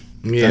in.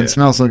 Yeah. Doesn't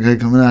smell so good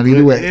coming out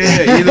either way.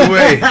 Yeah, either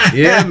way.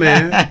 Yeah,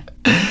 man.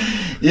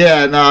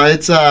 Yeah, no,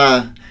 it's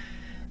I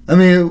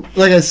mean,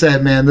 like I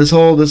said, man, this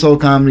whole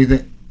comedy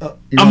thing.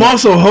 I'm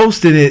also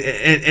hosting it,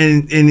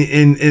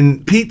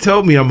 and Pete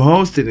told me I'm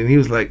hosting, and he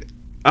was like,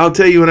 "I'll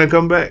tell you when I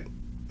come back."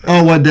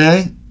 Oh, what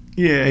day?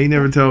 Yeah, he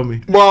never told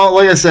me. Well,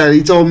 like I said,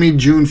 he told me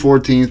June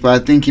 14th,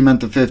 but I think he meant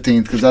the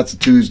 15th because that's a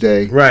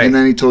Tuesday. Right. And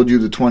then he told you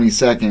the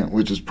 22nd,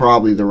 which is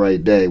probably the right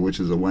day,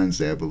 which is a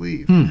Wednesday, I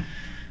believe. I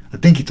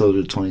think he told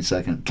you the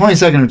 22nd.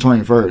 22nd or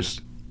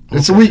 21st.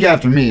 It's a week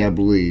after me, I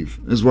believe,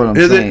 is what I'm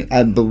saying.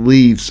 I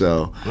believe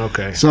so.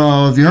 Okay.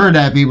 So if you heard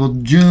that, people,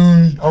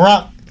 June,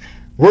 around,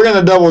 we're going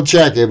to double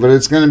check it, but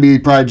it's going to be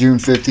probably June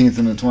 15th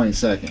and the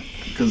 22nd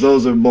because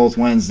those are both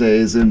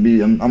Wednesdays. It'd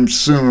be, I'm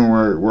assuming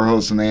we're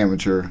hosting the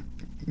amateur.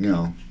 You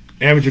know,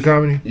 amateur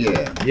comedy.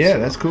 Yeah, so.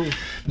 That's cool.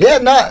 Yeah,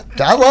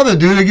 I love it,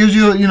 dude. It gives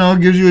you,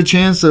 gives you a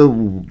chance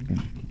to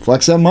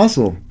flex that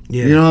muscle.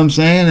 Yeah, you know what I'm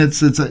saying?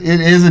 It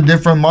is a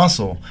different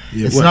muscle.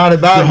 Yeah, it's not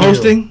about the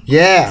hosting.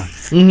 Yeah,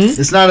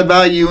 It's not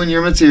about you and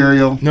your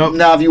material. Nope.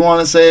 Now, if you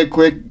want to say a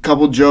quick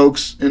couple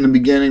jokes in the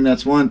beginning,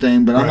 that's one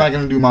thing. But I'm not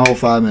going to do my whole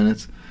 5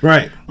 minutes.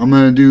 Right. I'm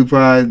going to do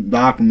probably the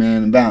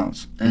Aquaman and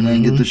bounce, and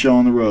then get the show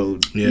on the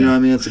road. Yeah. You know what I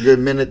mean? It's a good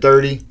minute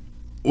 30.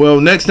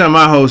 Well, next time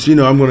I host, I'm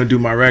going to do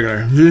my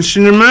regular. Since I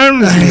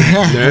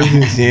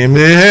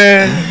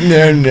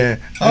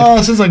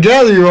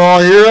gather you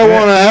all here, I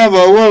want to have a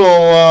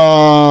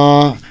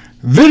little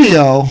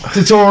video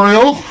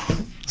tutorial.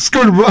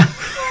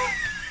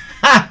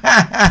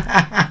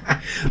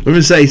 Let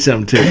me say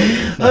something to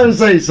you. Let me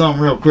say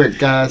something real quick,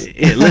 guys.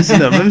 Yeah,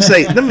 listen up. Let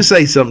me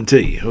say something to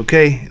you,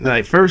 okay?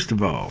 Like, first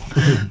of all,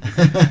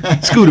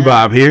 Scooter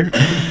Bob here.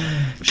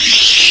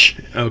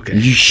 Okay.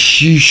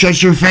 You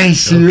shut your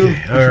face, you.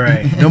 Okay. All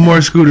right. No more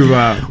Scooter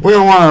Bob. We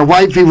don't want our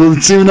white people to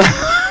tune up.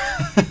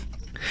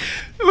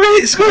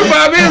 Wait, Scooter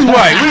Bob is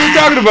white. What are you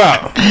talking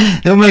about?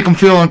 It'll make them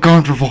feel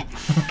uncomfortable.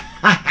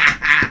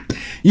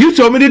 You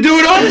told me to do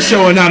it on the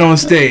show and not on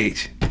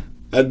stage.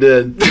 I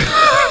did.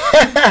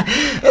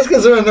 That's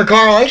because they're in their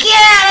car like,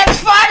 yeah, that's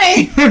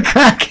funny. They're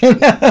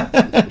cracking up.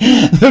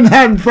 They're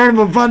not in front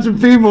of a bunch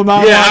of people.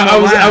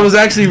 I was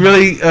actually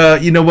really,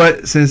 you know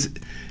what? Since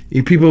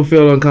you people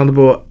feel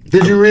uncomfortable.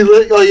 Did you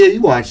relive? Oh yeah,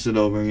 you watched it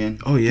over again.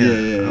 Oh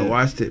yeah. I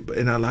watched it,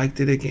 and I liked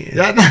it again.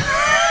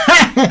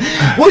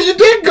 Well, you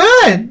did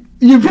good.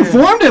 You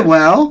performed it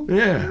well.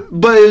 Yeah.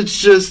 But it's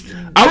just.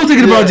 I was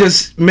thinking about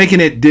just making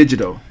it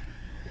digital.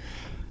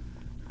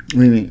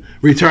 What do you mean?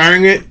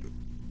 Retiring it.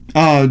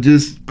 Oh,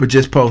 But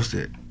just post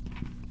it.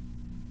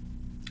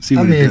 See I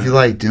what mean, it if you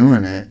like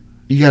doing it,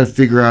 you got to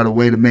figure out a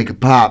way to make it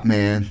pop,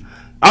 man.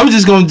 I was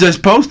just going to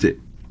just post it.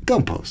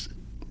 Go post it.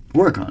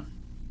 Work on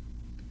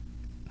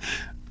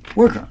it.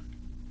 Work on it.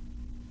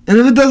 And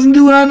if it doesn't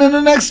do it in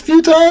the next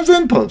few times,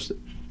 then post it.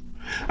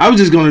 I was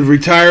just going to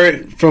retire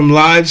it from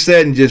live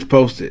set and just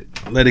post it.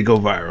 Let it go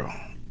viral.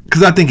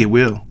 Because I think it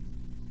will.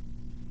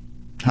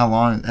 How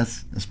long?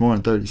 That's more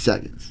than 30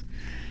 seconds.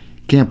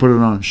 Can't put it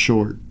on a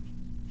short.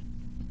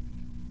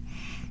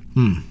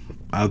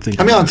 I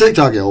think. I mean, on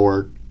TikTok it'll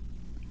work.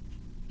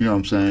 You know what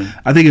I'm saying?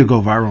 I think it'll go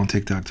viral on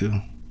TikTok too.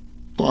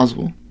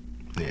 Plausible.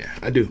 Yeah,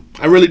 I do.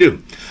 I really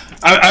do.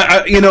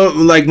 I you know,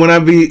 like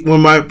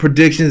when my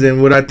predictions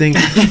and what I think.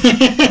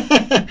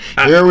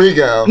 Here we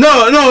go.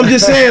 No, I'm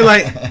just saying,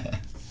 like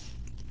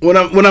when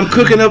I'm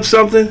cooking up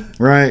something,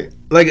 right?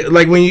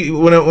 Like when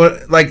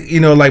like you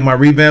know, like my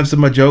revamps of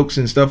my jokes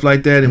and stuff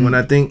like that, and when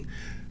I think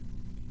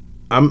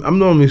I'm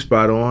normally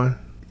spot on.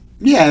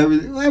 Yeah,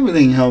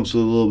 everything helps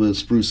with a little bit of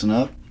sprucing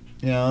up,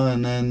 you know,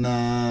 and then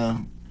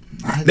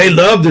they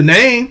love the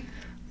name.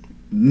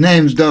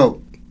 Name's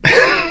dope.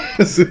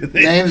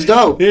 Name's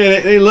dope. Yeah,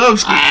 they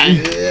love.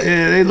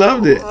 Yeah, they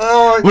loved it.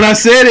 When I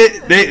said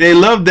it, they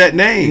loved that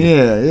name.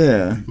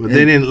 Yeah. But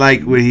they didn't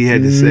like what he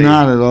had to say.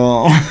 Not at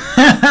all.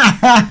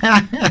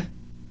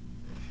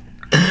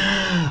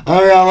 I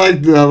mean,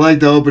 I like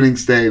the opening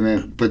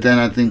statement, but then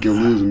I think you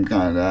lose them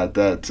kind of at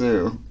that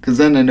too, because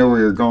then they know where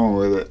you're going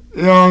with it.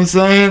 You know what I'm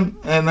saying?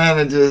 And then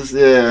it just,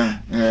 yeah,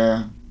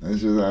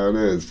 that's just how it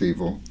is,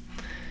 people.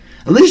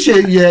 At least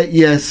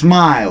you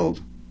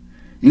smiled,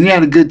 and you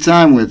had a good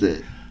time with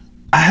it.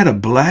 I had a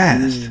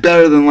blast.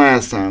 Better than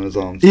last time, is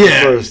all I'm saying.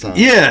 Yeah, First time.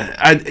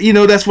 Yeah.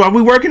 That's why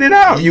we're working it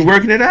out. You're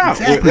working it out.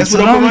 Exactly. That's So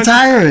what don't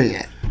retire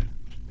it.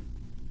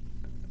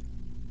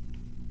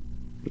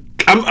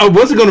 I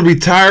wasn't going to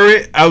retire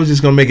it. I was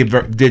just going to make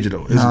it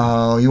digital.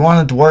 No, you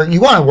want it to work.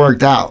 You want it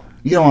worked out.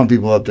 You don't want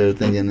people up there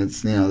thinking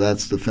it's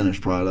that's the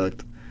finished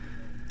product.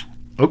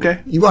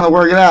 Okay. You want to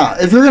work it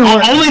out. If you're going to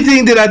work, the only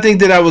thing that I think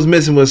that I was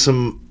missing was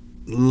some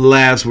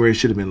laughs where it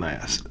should have been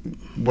laughs.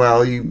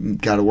 Well, you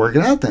got to work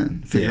it out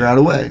then. Figure out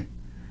a way.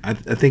 I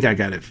think I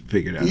got it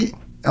figured out.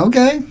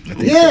 Okay.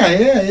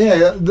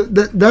 Yeah.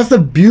 That's the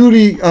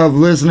beauty of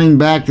listening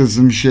back to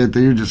some shit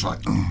that you're just like,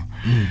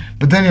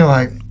 but then you're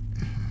like,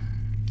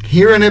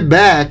 hearing it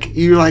back,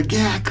 you're like,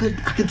 yeah, I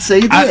could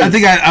say this. I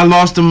think I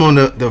lost him on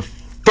the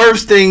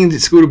first thing that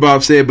Scooter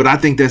Bob said, but I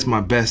think that's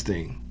my best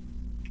thing.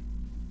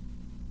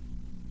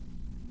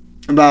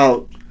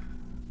 About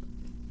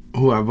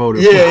who I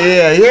voted for.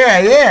 Yeah.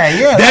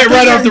 That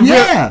right off the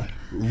rip.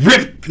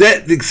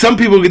 That some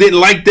people didn't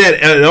like that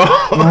at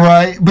all.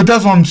 Right, but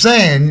that's what I'm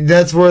saying.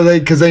 That's where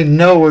because they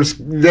know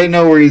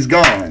where he's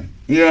going.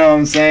 You know what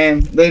I'm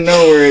saying? They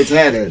know where it's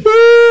headed.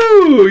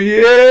 Ooh,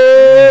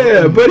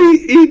 yeah. But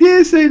he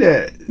did say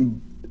that.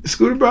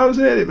 Scooter Bob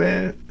said it,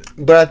 man.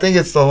 But I think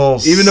it's the whole.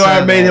 Even though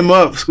I made him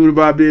up, Scooter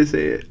Bob did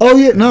say it. Oh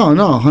yeah, no,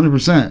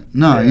 100%.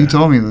 No, you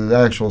told me the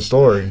actual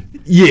story.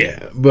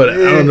 Yeah, but I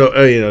don't know.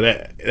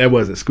 That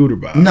wasn't Scooter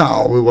Bob.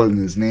 No, it wasn't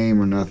his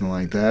name or nothing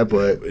like that.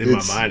 But in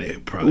my mind,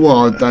 it probably.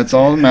 Well, that's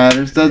all that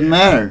matters. Doesn't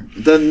matter.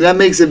 That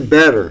makes it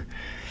better.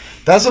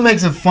 That's what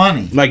makes it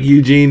funny. Like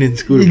Eugene and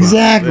Scooter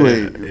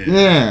exactly. Bob.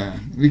 Yeah.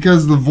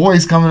 Because the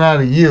voice coming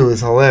out of you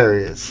is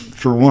hilarious,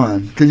 for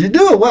one. Because you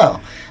do it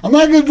well. I'm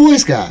not a good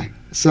voice guy.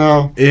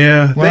 So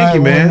yeah, thank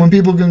you, man. When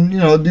people can,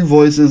 do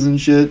voices and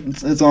shit,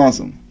 it's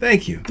awesome.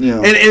 Thank you. Yeah.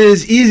 And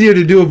it's easier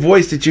to do a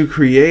voice that you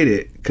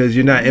created because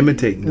you're not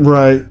imitating him.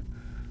 Right.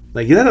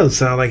 Like, that don't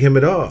sound like him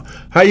at all.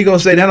 How you gonna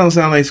say that don't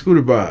sound like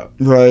Scooter Bob?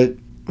 Right.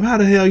 How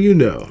the hell you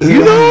know?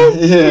 You know?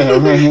 Yeah,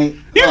 right.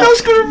 You know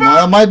Scooter Bob?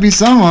 Well, it might be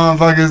some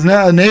motherfucker's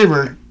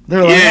neighbor.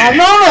 They're like, I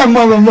know that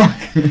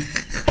motherfucker.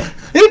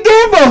 He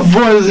did both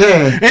for his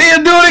head. And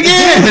he'll do it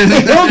again.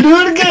 He'll do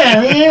it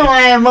again. He ain't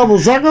lying, mother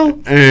sucker.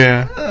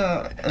 Yeah.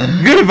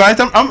 Good advice.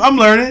 I'm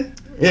learning.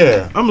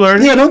 Yeah. I'm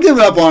learning. Yeah, don't give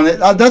up on it.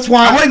 That's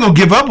why. I wasn't going to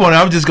give up on it.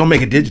 I was just going to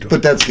make it digital.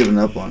 But that's giving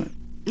up on it.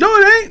 No,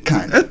 it ain't.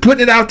 Kind of. That's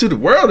putting it out to the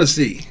world to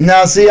see.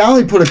 Now, see, I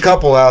only put a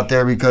couple out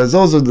there because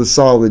those are the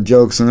solid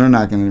jokes and they're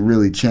not going to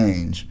really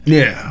change.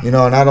 Yeah. And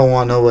I don't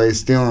want nobody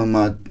stealing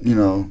my,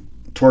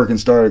 twerking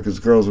starter because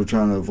girls were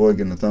trying to avoid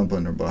getting a thump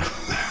in their butt.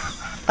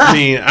 I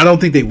mean, I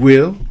don't think they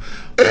will,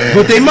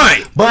 but they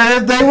might.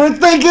 But if they were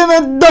thinking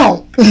it,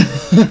 don't.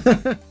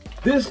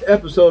 This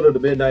episode of the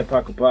Midnight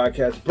Paco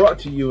Podcast brought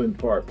to you in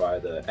part by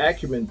the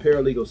Acumen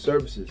Paralegal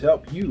Services.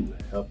 Help you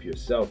help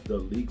yourself the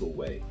legal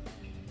way.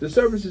 The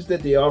services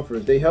that they offer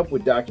is they help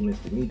with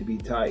documents that need to be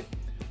typed,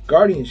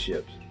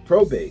 guardianships,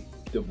 probate,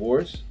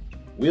 divorce,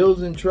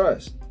 wills and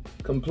trust,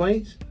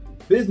 complaints,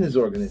 business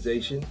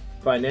organization,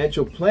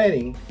 financial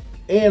planning,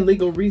 and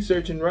legal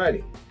research and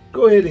writing.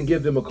 Go ahead and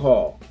give them a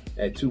call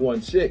at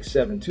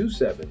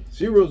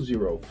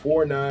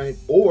 216-727-0049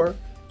 or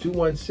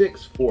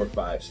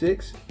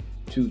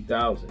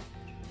 216-456-2000.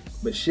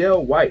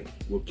 Michelle White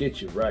will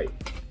get you right.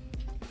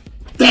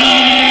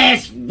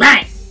 That's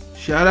right.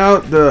 Shout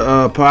out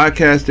the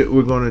podcast that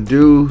we're going to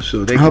do.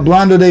 So they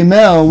Hablando de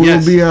Mel will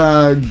Yes. be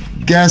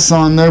guests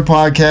on their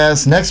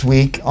podcast next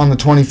week on the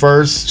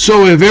 21st.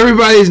 So if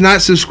everybody's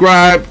not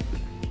subscribed,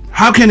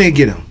 how can they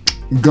get them?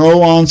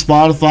 Go on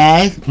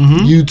Spotify,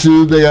 Mm-hmm.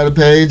 YouTube. They got a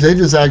page. They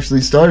just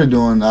actually started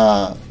doing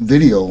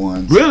video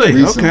ones. Really?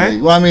 Recently.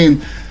 Okay. Well, I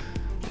mean,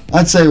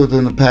 I'd say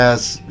within the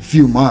past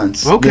few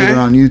months. Okay. They've been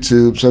on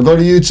YouTube. So go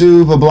to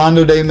YouTube,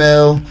 Hablando de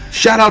Mel.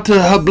 Shout out to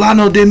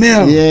Hablando de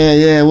Mel.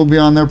 Yeah, we'll be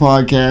on their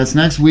podcast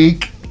next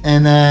week.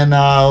 And then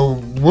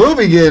we'll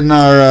be getting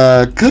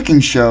our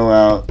cooking show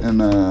out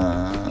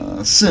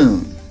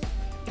soon.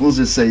 We'll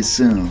just say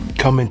soon.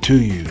 Coming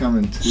to you.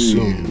 Coming to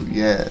Soon.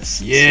 you.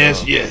 Yes. Yes,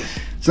 So- yes.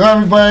 So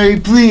everybody,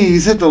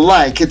 please hit the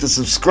like, hit the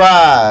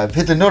subscribe,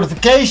 hit the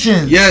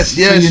notifications. Yes,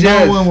 So yes, you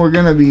know yes. when we're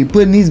gonna be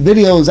putting these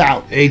videos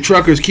out. Hey,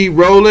 truckers, keep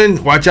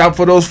rolling. Watch out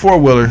for those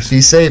four-wheelers.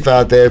 Be safe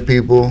out there,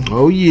 people.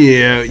 Oh,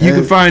 yeah. You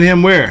can find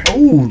him where?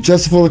 Oh,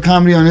 Just Full of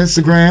Comedy on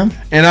Instagram.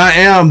 And I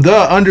am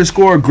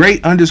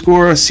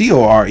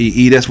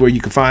the_great_COREE. That's where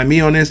you can find me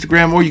on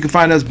Instagram, or you can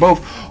find us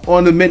both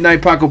on the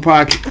Midnight Paco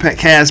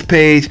podcast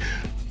page.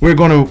 We're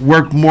going to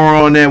work more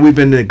on that. We've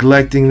been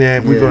neglecting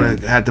that. We're going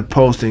to have to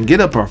post and get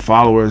up our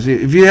followers.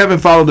 If you haven't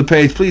followed the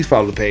page, please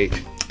follow the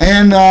page.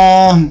 And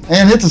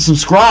hit the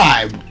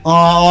subscribe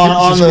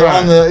on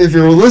subscribe. the if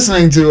you're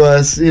listening to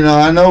us. You know,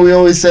 I know we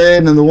always say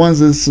it, and the ones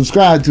that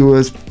subscribe to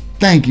us,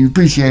 thank you,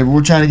 appreciate it.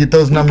 We're trying to get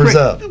those numbers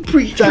up.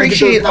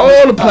 Appreciate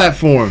all the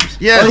platforms.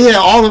 Yes.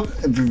 Oh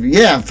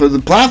yeah, for the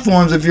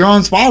platforms. If you're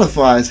on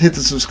Spotify, hit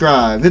the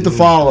subscribe, hit the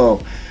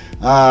follow.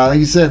 Like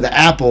you said, the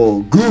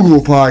Apple,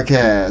 Google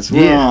Podcasts.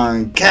 We're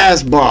on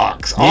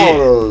Castbox, all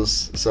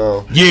those.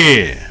 So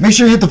Yeah. make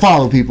sure you hit the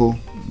follow, people.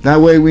 That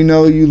way we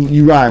know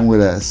you riding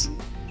with us.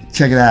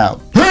 Check it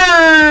out.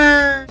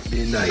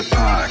 Midnight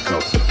Paco.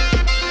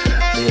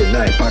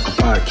 Midnight Paco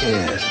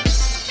Podcast.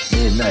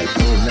 Midnight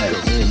Paco.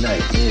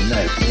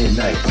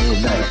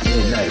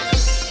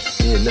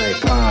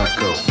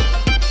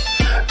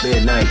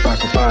 Midnight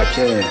Paco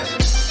Podcast.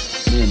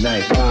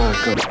 Midnight Paco.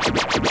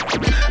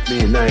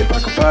 Midnight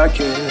Paco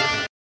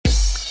Podcast.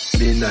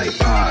 Midnight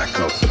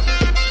Paco.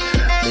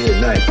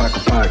 Midnight Paco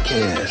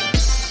Podcast.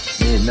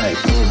 Midnight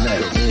Paco.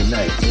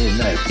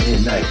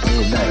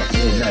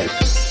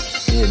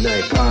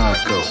 Midnight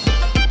Paco.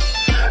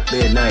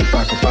 Midnight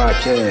Paco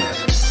Podcast.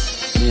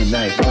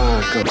 Midnight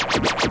Paco.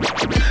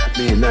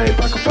 Midnight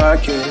Paco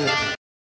Podcast.